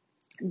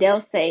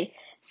they'll say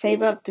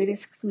save up 3 to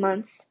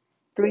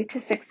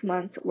 6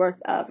 months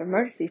worth of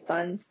emergency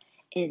funds,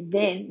 and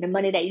then the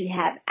money that you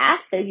have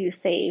after you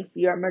save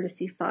your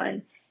emergency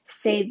fund,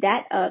 save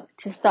that up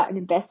to start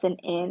investing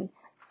in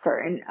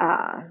certain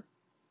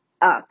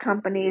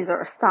companies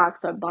or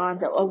stocks or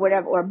bonds or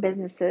whatever or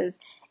businesses.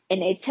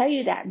 And they tell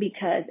you that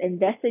because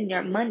investing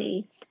your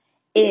money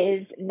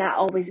is not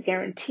always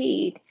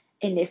guaranteed.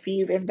 And if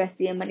you've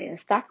invested your money in the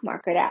stock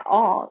market at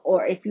all,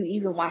 or if you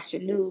even watch the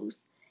news,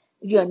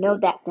 you'll know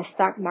that the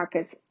stock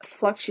markets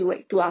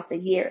fluctuate throughout the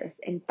years.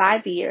 In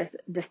 5 years,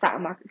 the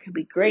stock market could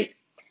be great,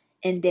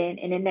 and then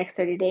in the next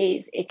 30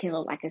 days, it can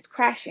look like it's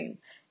crashing.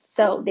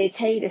 So they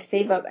tell you to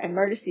save up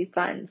emergency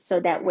funds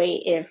so that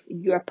way if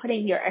you're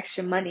putting your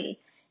extra money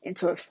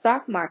into a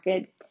stock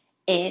market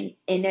and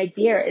in a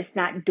year it's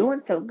not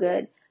doing so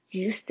good,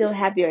 you still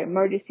have your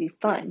emergency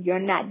fund. You're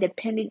not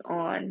depending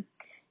on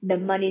the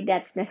money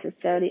that's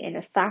necessarily in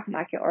the stock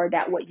market or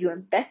that what you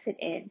invested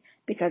in,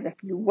 because if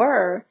you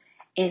were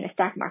and the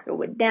stock market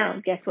went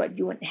down, guess what?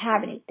 You wouldn't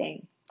have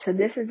anything. So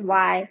this is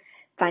why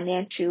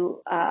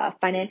financial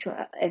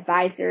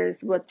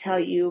advisors will tell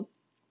you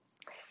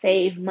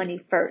save money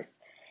first.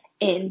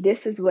 And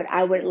this is what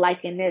I would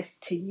liken this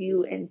to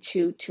you and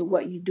to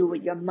what you do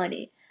with your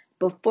money.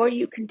 Before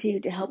you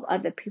continue to help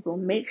other people,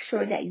 make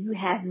sure that you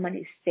have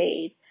money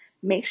saved.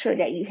 Make sure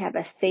that you have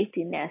a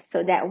safety net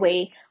so that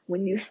way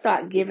when you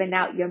start giving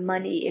out your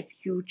money, if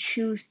you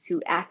choose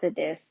to after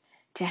this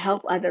to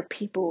help other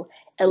people,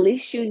 at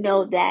least you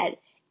know that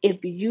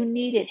if you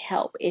needed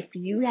help, if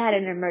you had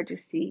an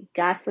emergency,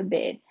 God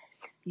forbid,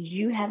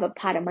 you have a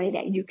pot of money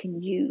that you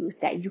can use,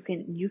 that you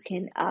can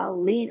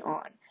lean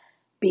on.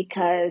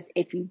 Because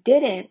if you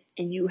didn't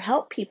and you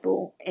help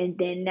people and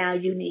then now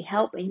you need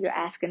help and you're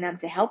asking them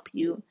to help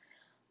you,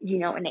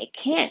 and they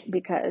can't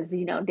because,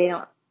 they don't,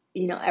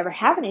 ever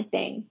have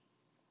anything,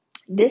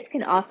 this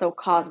can also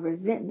cause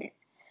resentment.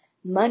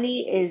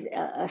 Money is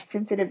a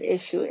sensitive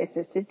issue. It's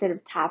a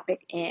sensitive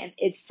topic, and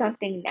it's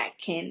something that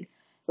can,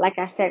 like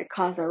I said,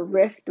 cause a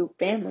rift through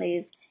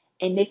families,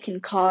 and it can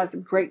cause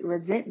great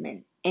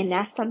resentment. And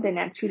that's something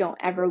that you don't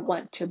ever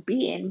want to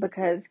be in,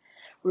 because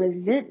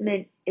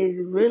resentment is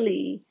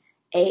really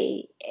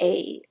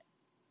a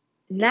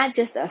not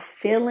just a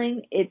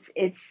feeling, it's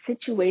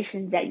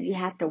situations that you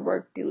have to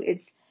work through.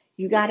 It's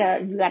you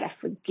gotta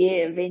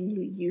forgive, and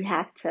you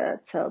have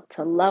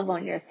to love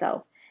on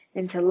yourself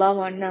and to love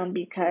on them,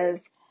 because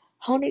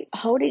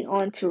holding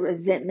on to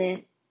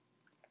resentment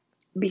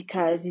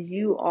because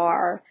you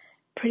are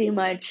pretty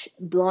much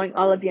blowing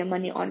all of your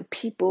money on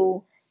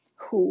people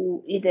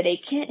who either they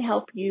can't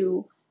help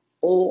you,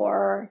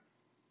 or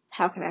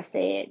how can I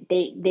say it?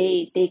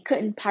 They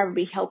couldn't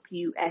probably help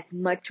you as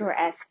much or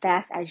as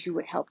fast as you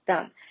would help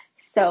them.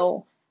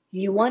 So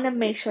you want to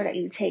make sure that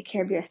you take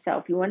care of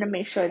yourself. You want to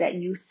make sure that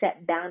you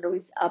set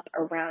boundaries up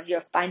around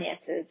your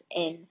finances.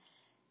 And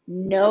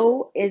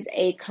no is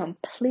a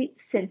complete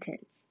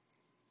sentence.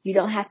 You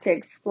don't have to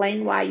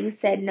explain why you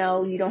said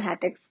no. You don't have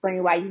to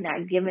explain why you're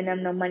not giving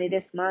them no money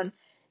this month.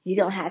 You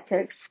don't have to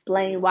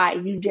explain why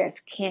you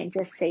just can't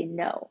just say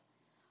no.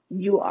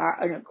 You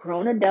are a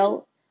grown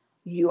adult.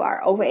 You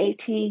are over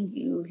 18.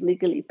 You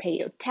legally pay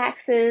your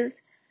taxes,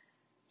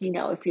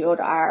 if you owe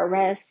the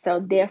IRS.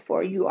 So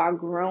therefore, you are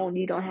grown.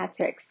 You don't have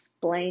to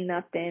explain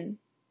nothing.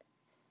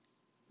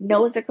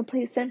 No is a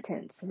complete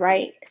sentence,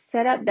 right?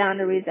 Set up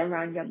boundaries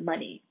around your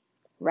money,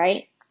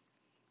 right?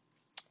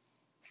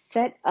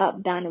 Set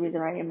up boundaries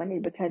around your money,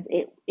 because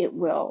it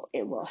will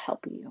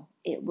help you.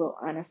 It will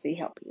honestly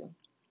help you.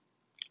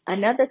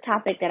 Another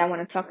topic that I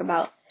want to talk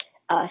about,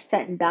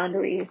 setting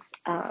boundaries.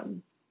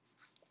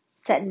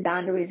 Setting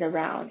boundaries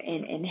around,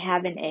 and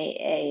having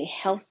a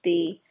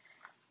healthy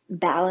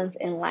balance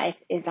in life,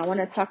 is I want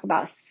to talk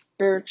about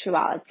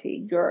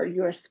spirituality,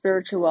 your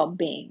spiritual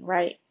well-being,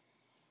 right?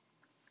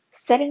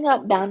 Setting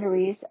up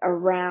boundaries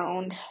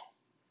around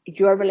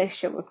your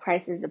relationship with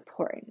Christ is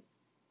important,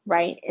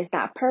 right? It's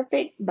not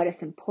perfect, but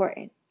it's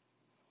important.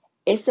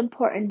 It's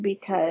important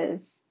because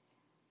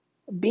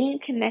being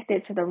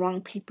connected to the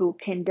wrong people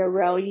can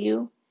derail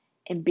you,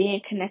 and being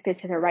connected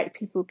to the right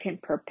people can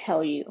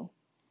propel you.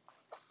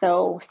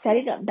 So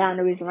setting up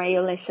boundaries around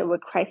your relationship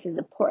with Christ is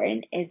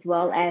important, as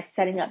well as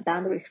setting up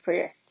boundaries for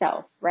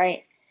yourself,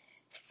 right?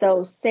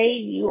 So say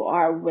you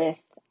are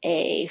with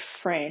a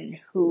friend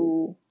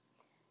who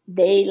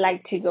they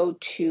like to go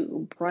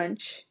to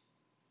brunch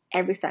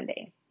every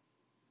Sunday,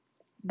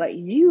 but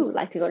you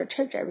like to go to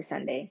church every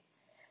Sunday.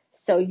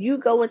 So you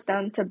go with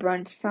them to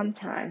brunch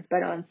sometimes,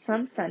 but on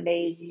some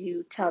Sundays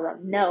you tell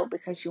them no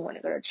because you want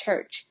to go to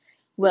church.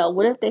 Well,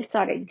 what if they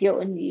started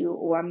guilting you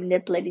or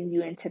manipulating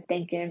you into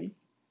thinking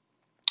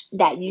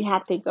that you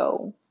have to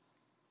go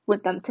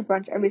with them to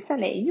brunch every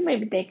Sunday? And you may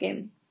be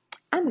thinking,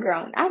 I'm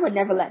grown. I would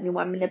never let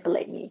anyone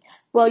manipulate me.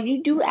 Well,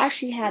 you do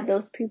actually have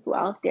those people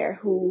out there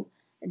who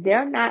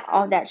they're not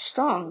all that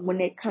strong when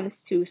it comes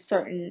to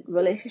certain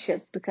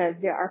relationships, because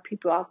there are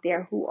people out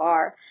there who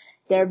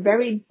they're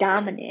very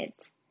dominant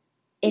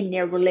in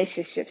their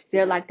relationships.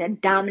 They're like the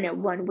dominant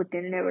one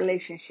within their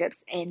relationships,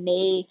 and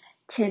they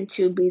tend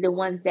to be the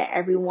ones that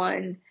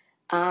everyone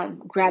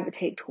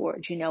gravitate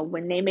towards.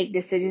 When they make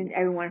decisions,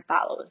 everyone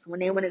follows.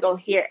 When they want to go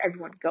here,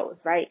 everyone goes,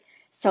 right?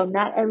 So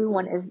not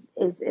everyone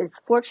is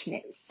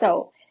fortunate.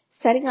 So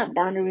setting up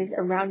boundaries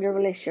around your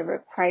relationship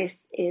with Christ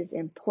is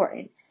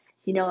important.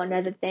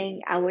 Another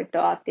thing I would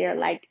throw out there,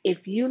 like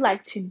if you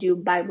like to do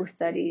Bible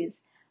studies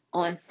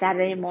on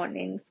Saturday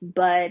mornings,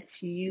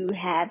 but you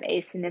have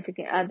a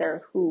significant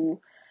other who,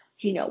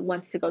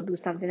 wants to go do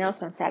something else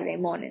on Saturday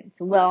mornings.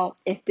 Well,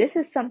 if this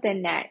is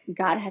something that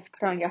God has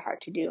put on your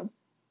heart to do,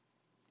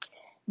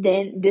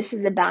 then this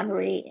is a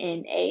boundary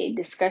and a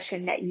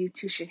discussion that you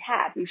two should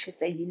have. You should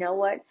say, you know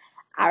what?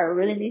 I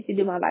really need to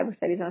do my Bible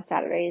studies on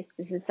Saturdays.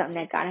 This is something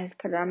that God has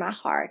put on my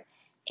heart.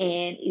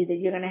 And either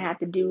you're going to have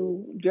to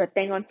do your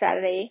thing on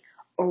Saturday,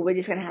 or we're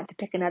just going to have to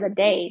pick another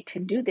day to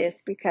do this,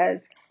 because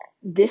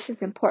this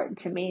is important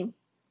to me.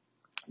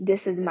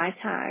 This is my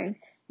time.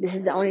 This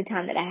is the only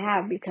time that I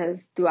have, because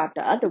throughout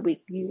the other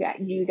week, you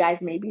guys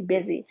may be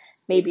busy,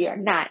 maybe you're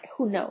not,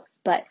 who knows?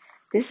 But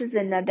this is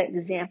another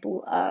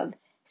example of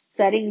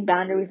setting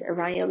boundaries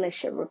around your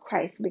relationship with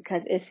Christ,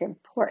 because it's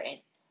important.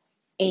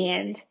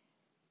 And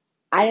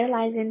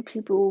idolizing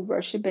people,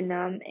 worshiping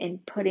them,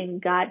 and putting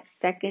God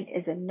second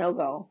is a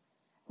no-go,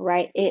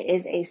 right?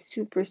 It is a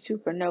super,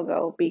 super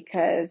no-go,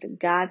 because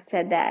God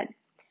said that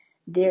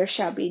there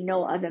shall be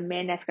no other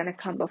man that's going to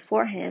come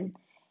before him.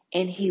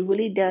 And he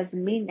really does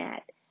mean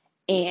that.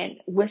 And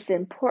what's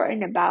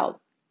important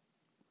about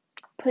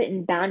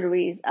putting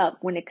boundaries up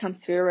when it comes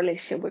to your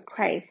relationship with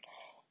Christ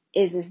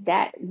is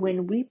that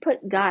when we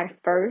put God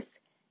first,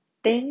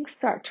 things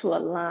start to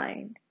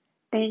align.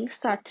 Things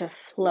start to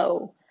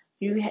flow.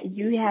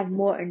 You have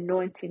more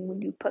anointing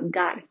when you put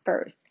God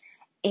first.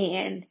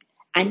 And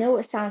I know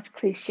it sounds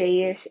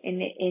cliche-ish,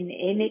 and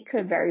it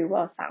could very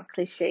well sound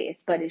cliche-ish,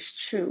 but it's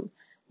true.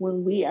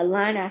 When we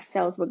align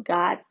ourselves with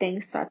God,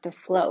 things start to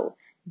flow,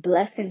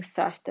 blessings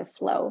start to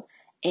flow,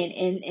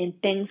 and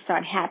things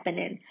start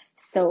happening.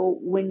 So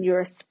when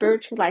your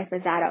spiritual life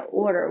is out of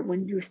order,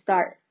 when you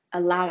start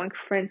allowing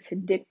friends to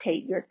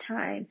dictate your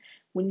time,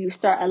 when you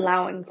start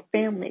allowing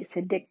families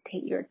to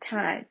dictate your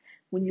time,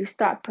 when you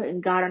start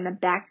putting God on the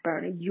back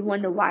burner, you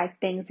wonder why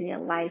things in your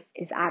life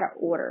is out of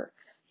order.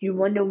 You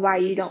wonder why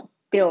you don't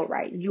feel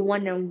right. You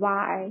wonder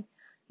why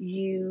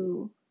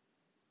you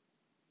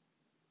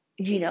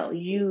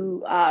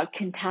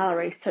can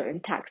tolerate certain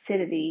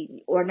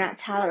toxicity, or not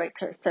tolerate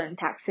certain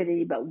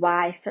toxicity, but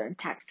why certain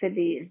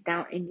toxicity is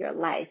down in your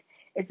life.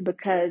 It's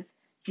because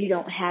you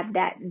don't have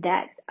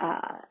that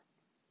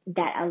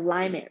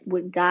alignment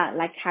with God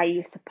like how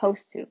you're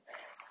supposed to.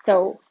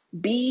 So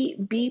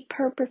be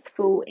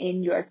purposeful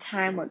in your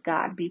time with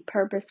God. Be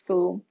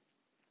purposeful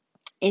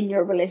in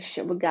your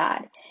relationship with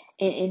God,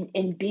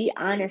 and be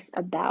honest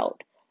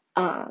about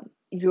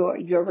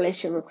your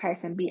relationship with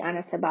Christ, and be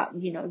honest about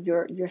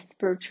your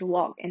spiritual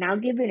walk. And I'll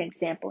give you an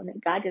example,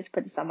 and God just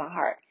put this on my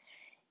heart.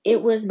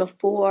 It was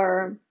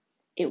before,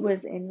 it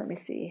was in, let me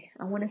see,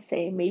 I want to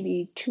say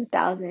maybe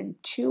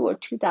 2002 or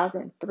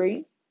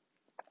 2003.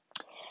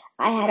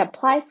 I had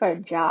applied for a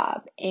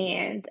job,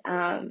 and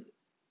I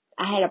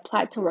had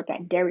applied to work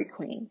at Dairy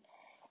Queen.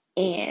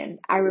 And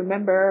I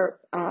remember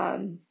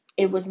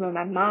it was when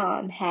my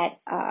mom had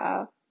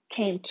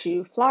came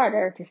to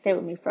Florida to stay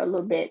with me for a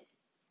little bit.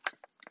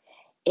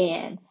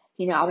 And,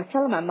 I was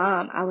telling my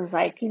mom, I was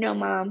like,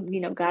 Mom,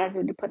 God is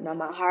really putting on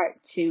my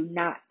heart to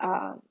not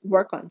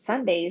work on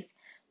Sundays,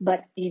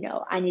 but,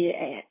 I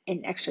needed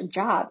an extra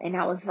job. And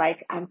I was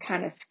like, I'm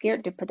kind of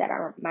scared to put that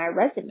on my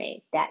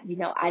resume that,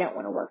 I don't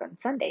want to work on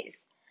Sundays,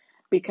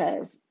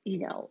 because,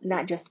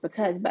 not just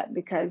because, but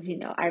because,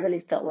 I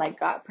really felt like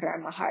God put it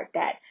on my heart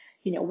that,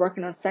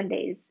 working on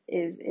Sundays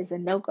is a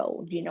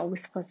no-go. We're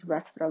supposed to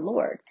rest for the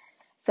Lord.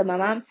 So my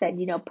mom said,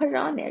 put it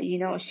on there.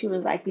 She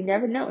was like, you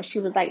never know. She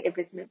was like, if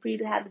it's meant for you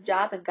to have the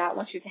job and God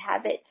wants you to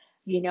have it,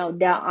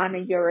 they'll honor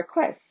your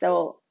request.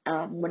 So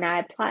when I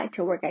applied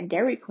to work at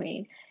Dairy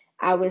Queen,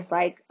 I was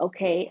like,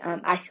 okay,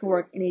 I can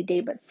work any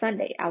day but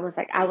Sunday. I was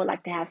like, I would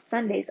like to have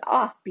Sundays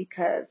off,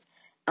 because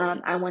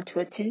I want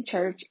to attend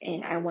church,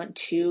 and I want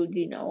to,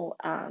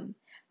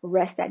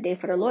 rest that day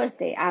for the Lord's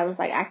Day. I was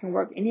like, I can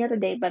work any other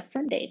day but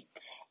Sunday.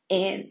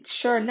 And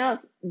sure enough,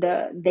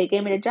 they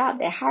gave me the job.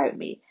 They hired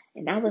me.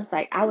 And I was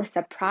like, I was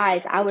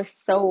surprised. I was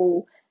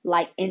so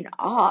like in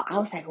awe. I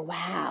was like,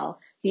 wow,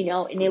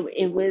 and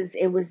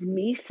it was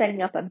me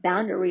setting up a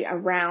boundary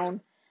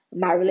around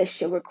my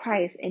relationship with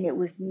Christ. And it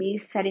was me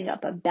setting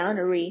up a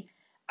boundary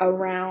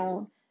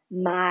around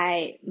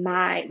my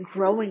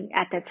growing,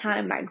 at the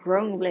time, my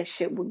growing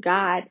relationship with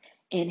God,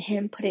 and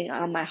him putting it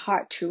on my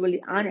heart to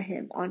really honor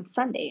him on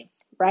Sunday,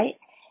 right?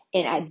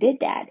 And I did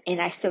that, and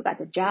I still got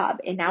the job.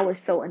 And I was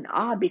so in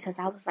awe, because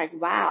I was like,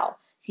 wow,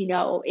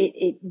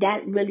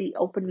 that really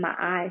opened my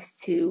eyes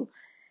to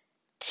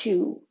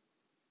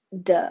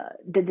the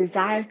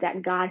desires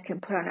that God can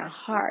put on our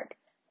heart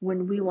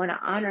when we want to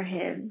honor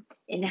him,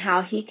 and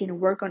how he can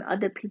work on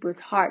other people's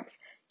hearts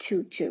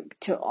to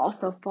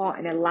also fall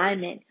in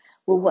alignment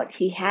with what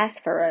he has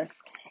for us.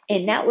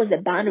 And that was a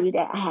boundary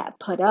that I had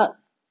put up,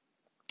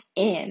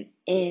 and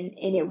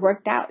it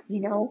worked out.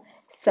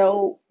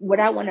 So what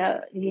I want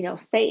to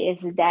say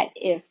is that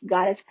if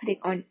God is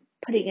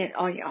putting it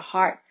on your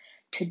heart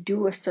to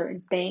do a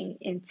certain thing,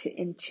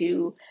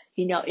 into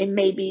it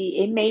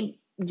may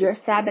your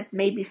Sabbath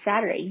may be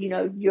Saturday,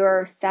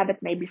 your Sabbath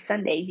may be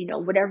Sunday,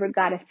 whatever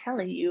God is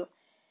telling you,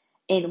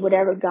 and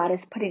whatever God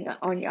is putting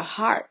on your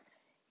heart.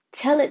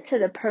 Tell it to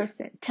the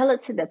person, tell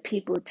it to the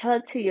people, tell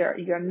it to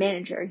your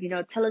manager,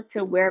 tell it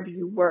to wherever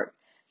you work.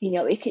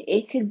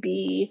 It could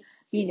be,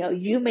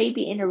 you may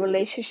be in a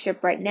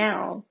relationship right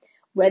now,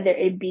 whether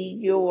it be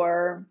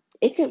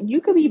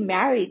you could be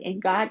married,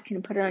 and God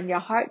can put it on your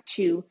heart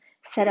to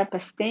set up a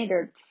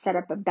standard, to set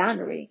up a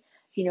boundary.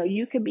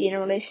 You could be in a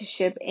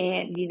relationship,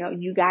 and,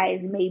 you guys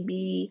may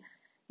be,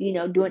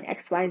 doing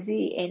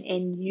XYZ,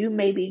 and you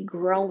may be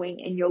growing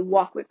in your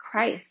walk with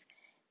Christ,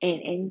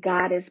 and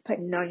God is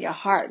putting on your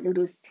heart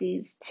little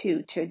seeds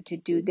to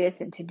do this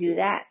and to do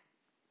that.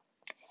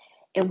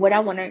 And what I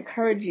want to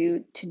encourage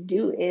you to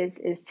do is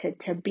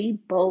to be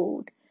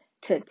bold,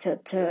 to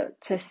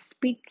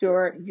speak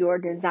your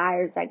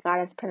desires that God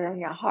has put on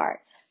your heart.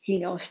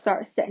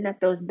 Start setting up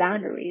those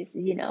boundaries.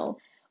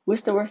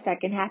 What's the worst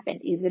that can happen?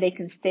 Either they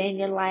can stay in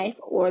your life,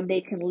 or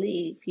they can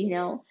leave.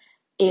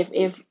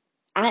 If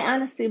I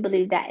honestly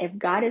believe that if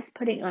God is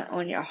putting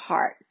on your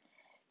heart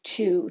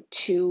to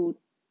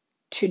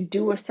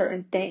do a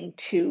certain thing,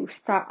 to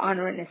start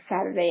honoring a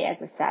Saturday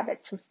as a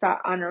Sabbath, to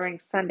start honoring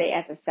Sunday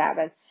as a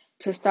Sabbath,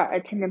 to start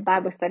attending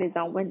Bible studies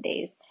on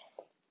Wednesdays.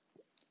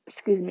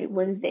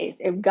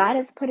 If God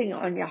is putting it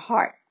on your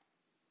heart,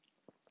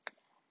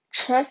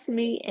 trust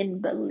me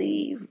and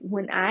believe.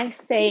 When I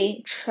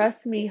say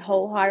trust me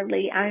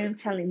wholeheartedly, I am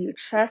telling you,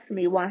 trust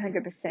me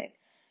 100%.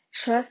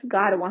 Trust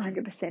God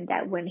 100%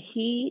 that when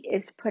He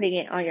is putting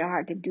it on your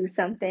heart to do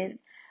something,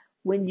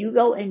 when you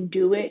go and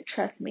do it,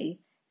 trust me,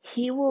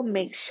 He will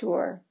make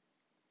sure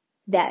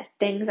that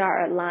things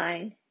are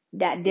aligned,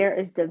 that there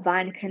is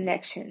divine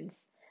connections,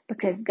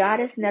 because God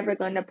is never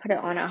going to put it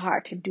on our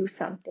heart to do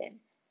something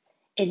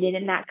and then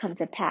it not come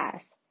to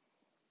pass.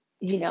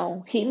 He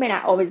may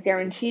not always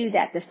guarantee you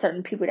that the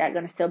certain people that are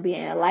going to still be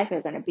in your life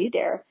are going to be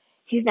there.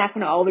 He's not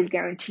going to always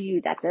guarantee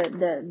you that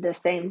the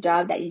same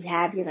job that you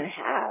have, you're going to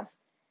have.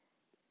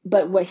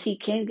 But what he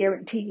can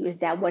guarantee you is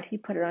that what he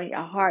put it on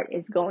your heart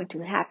is going to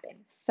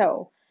happen.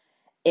 So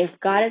if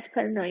God is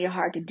putting on your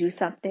heart to do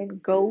something,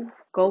 go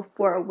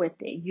forward with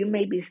it. You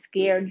may be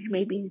scared. You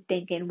may be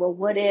thinking, well,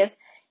 what if?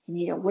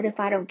 And what if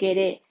I don't get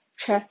it?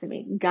 Trust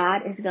me,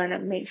 God is going to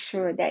make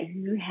sure that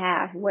you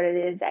have what it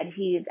is that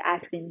He is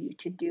asking you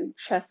to do.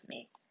 Trust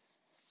me.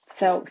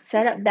 So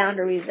set up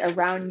boundaries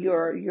around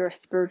your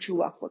spiritual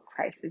walk with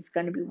Christ. It's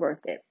going to be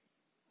worth it,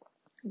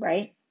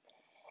 right?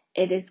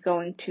 It is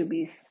going to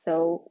be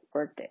so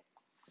worth it.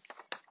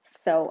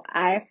 So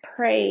I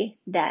pray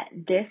that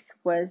this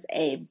was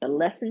a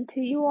blessing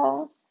to you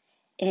all.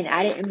 And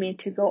I didn't mean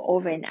to go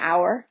over an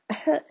hour,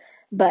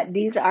 but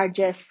these are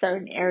just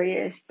certain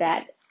areas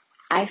that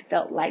I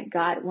felt like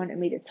God wanted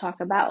me to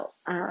talk about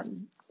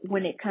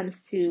when it comes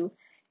to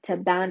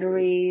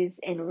boundaries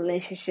in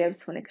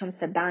relationships, when it comes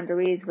to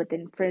boundaries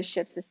within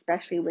friendships,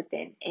 especially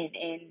within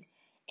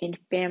in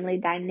family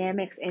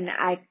dynamics. And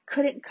I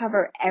couldn't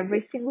cover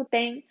every single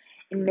thing,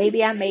 and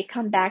maybe I may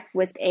come back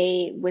with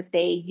a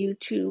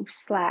YouTube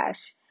slash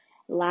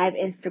live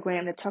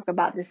Instagram to talk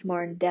about this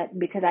more in depth,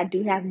 because I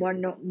do have more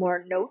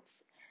notes,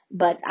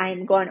 but I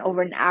am going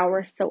over an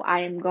hour, so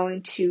I am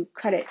going to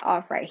cut it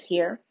off right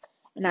here,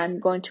 and I'm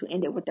going to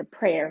end it with a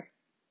prayer,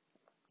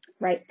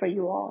 right, for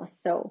you all.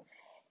 So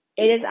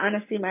it is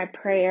honestly my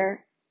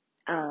prayer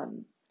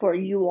for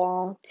you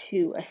all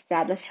to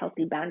establish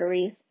healthy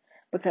boundaries,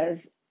 because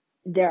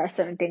there are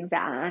certain things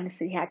that I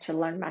honestly had to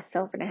learn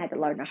myself, and I had to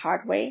learn the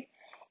hard way.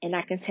 And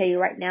I can tell you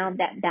right now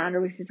that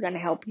boundaries is going to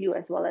help you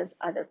as well as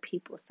other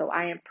people. So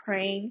I am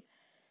praying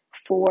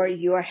for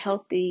your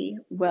healthy,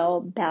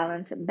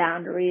 well-balanced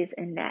boundaries,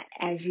 and that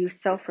as you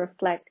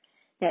self-reflect,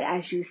 that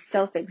as you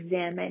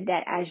self-examine,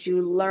 that as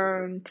you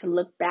learn to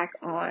look back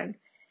on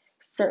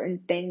certain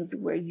things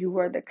where you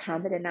were the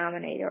common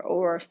denominator,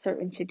 or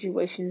certain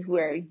situations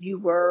where you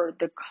were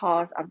the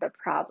cause of the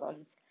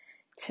problems,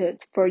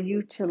 for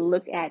you to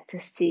look at to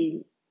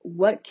see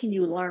what can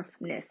you learn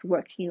from this,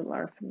 what can you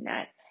learn from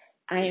that.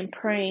 I am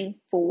praying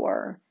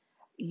for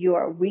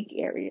your weak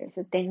areas,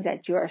 the things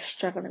that you are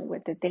struggling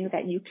with, the things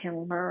that you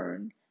can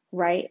learn,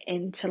 right?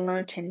 And to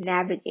learn to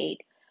navigate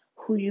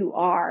who you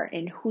are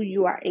and who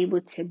you are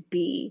able to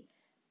be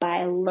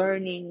by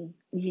learning,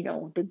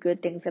 the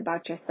good things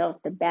about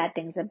yourself, the bad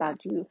things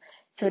about you,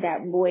 so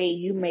that way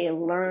you may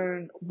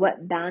learn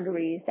what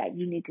boundaries that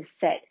you need to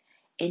set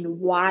and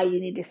why you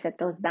need to set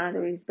those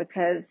boundaries.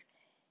 Because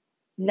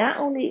not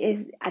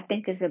only I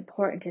think it's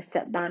important to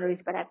set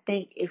boundaries, but I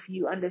think if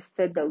you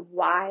understood the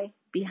why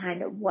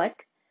behind the what,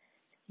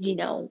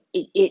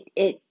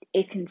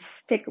 it can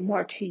stick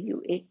more to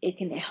you. It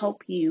can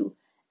help you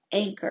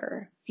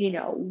anchor,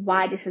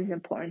 why this is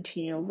important to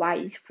you, why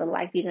you feel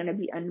like you're going to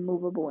be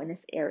unmovable in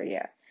this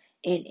area.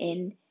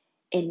 And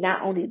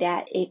not only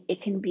that,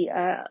 it can be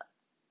an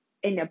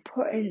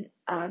important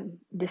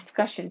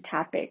discussion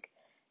topic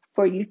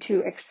for you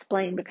to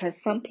explain, because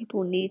some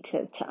people need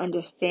to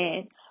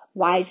understand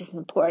why is this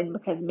important,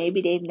 because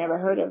maybe they've never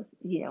heard of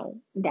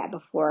that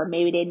before,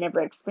 maybe they never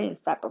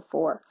experienced that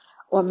before,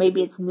 or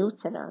maybe it's new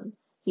to them.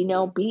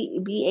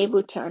 Be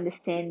able to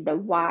understand the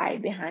why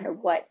behind the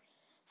what,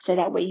 so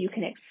that way you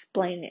can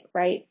explain it,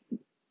 right?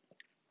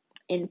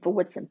 And for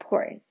what's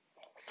important,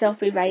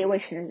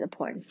 self-evaluation is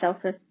important,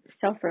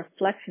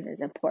 self-reflection is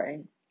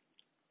important,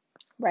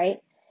 right?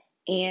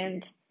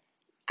 And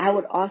I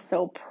would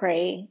also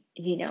pray,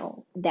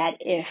 that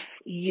if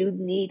you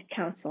need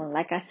counseling,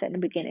 like I said in the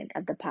beginning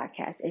of the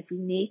podcast, if you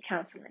need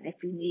counseling,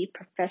 if you need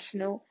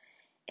professional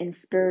and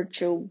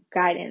spiritual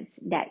guidance,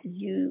 that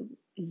you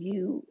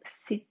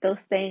seek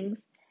those things,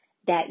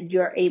 that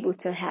you're able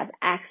to have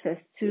access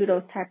to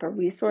those type of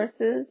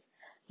resources,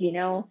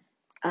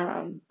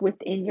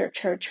 within your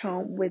church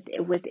home,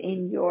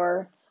 within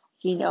your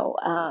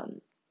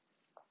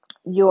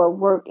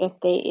work, if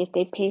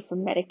they pay for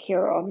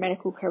Medicare or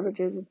medical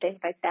coverages and things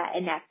like that,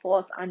 and that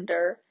falls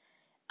under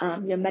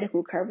your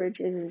medical coverage,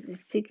 is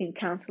seeking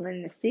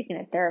counseling and seeking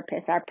a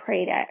therapist. I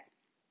pray that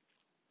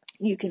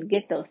you can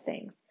get those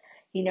things,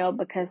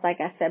 because like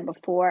I said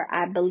before,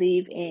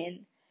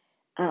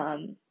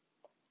 um,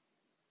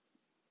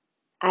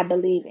 I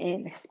believe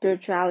in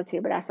spirituality,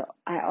 but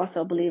I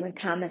also believe in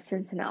common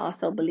sense, and I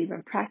also believe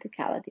in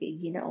practicality,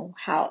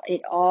 how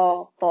it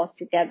all falls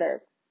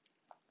together.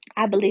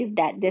 I believe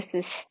that this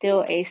is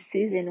still a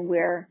season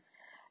where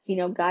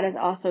God is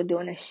also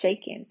doing a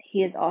shaking.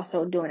 He is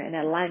also doing an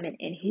alignment,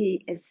 and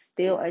He is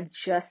still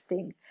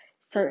adjusting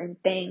certain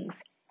things.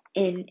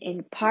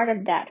 And part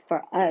of that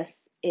for us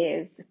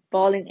is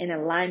falling in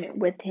alignment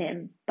with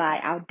Him by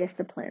our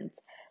disciplines,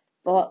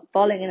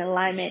 falling in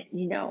alignment,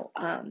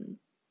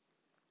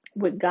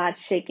 with God's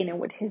shaking and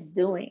with His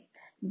doing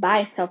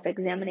by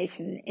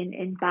self-examination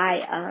and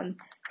by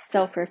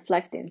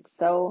self-reflecting.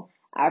 So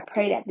I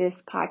pray that this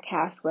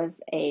podcast was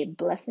a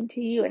blessing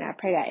to you, and I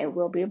pray that it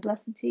will be a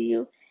blessing to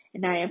you.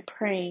 And I am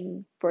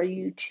praying for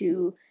you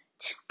to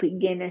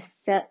begin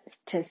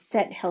to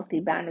set healthy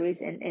boundaries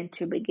and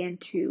to begin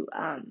to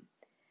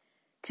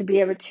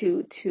be able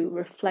to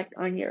reflect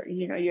on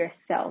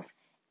yourself.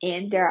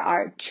 And there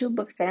are two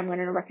books that I'm going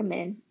to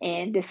recommend,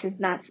 and this is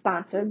not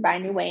sponsored by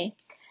any way,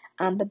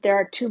 but there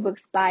are two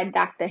books by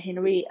Dr.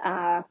 Henry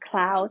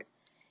Cloud.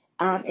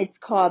 It's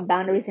called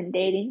Boundaries in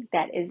Dating.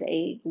 That is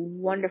a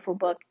wonderful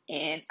book.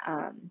 And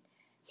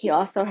he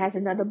also has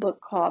another book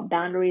called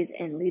Boundaries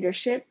in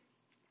Leadership,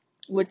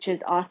 which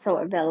is also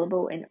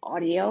available in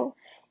audio.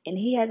 And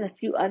he has a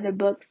few other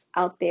books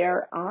out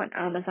there on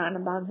Amazon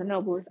and Barnes and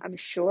Nobles, I'm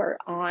sure,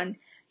 on,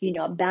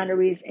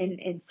 boundaries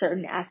in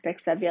certain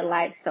aspects of your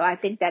life. So I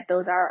think that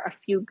those are a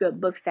few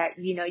good books that,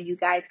 you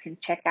guys can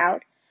check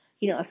out,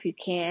 if you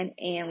can.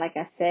 And like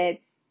I said,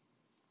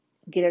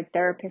 get a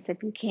therapist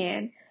if you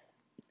can.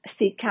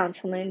 Seek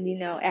counseling,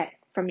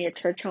 from your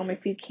church home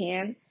if you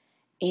can.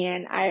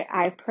 And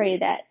I pray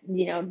that,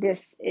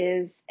 this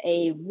is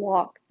a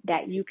walk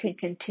that you can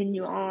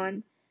continue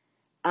on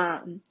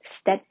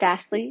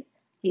steadfastly,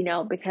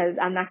 because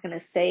I'm not going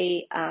to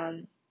say,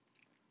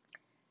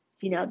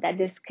 that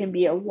this can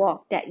be a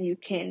walk that you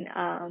can,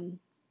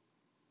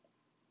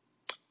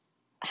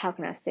 how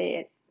can I say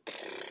it?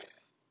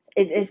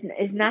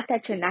 It's not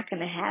that you're not going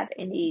to have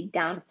any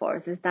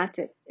downfalls. It's not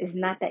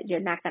that you're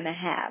not going to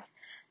have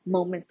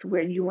moments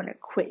where you want to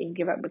quit and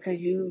give up, because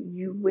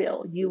you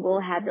will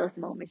have those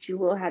moments. You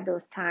will have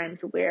those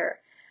times where,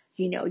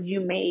 you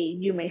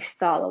may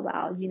stall a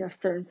while.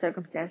 Certain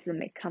circumstances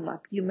may come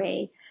up. You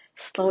may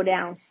slow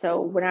down.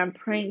 So what I'm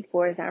praying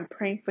for is I'm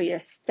praying for your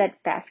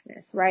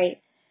steadfastness,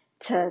 right?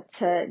 To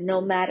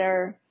no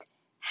matter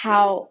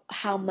how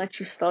much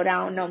you slow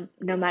down,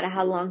 no matter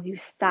how long you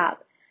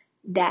stop,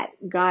 that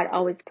God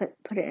always put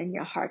it in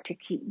your heart to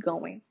keep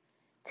going,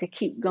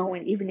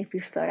 even if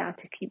you slow down,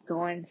 to keep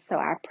going. So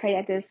I pray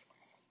that this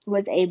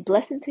was a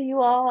blessing to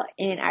you all,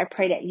 and I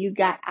pray that you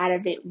got out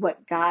of it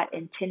what God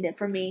intended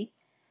for me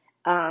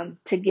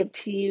to give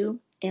to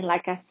you. And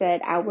like I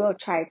said, I will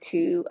try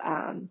to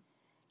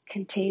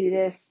continue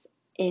this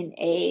in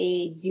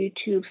a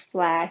YouTube /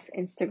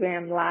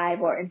 Instagram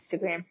live or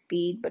Instagram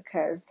feed,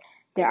 because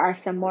there are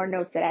some more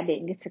notes that I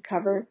didn't get to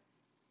cover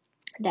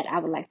that I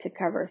would like to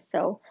cover.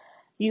 So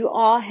you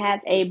all have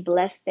a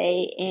blessed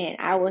day, and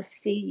I will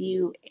see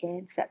you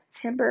in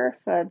September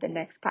for the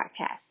next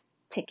podcast.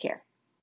 Take care.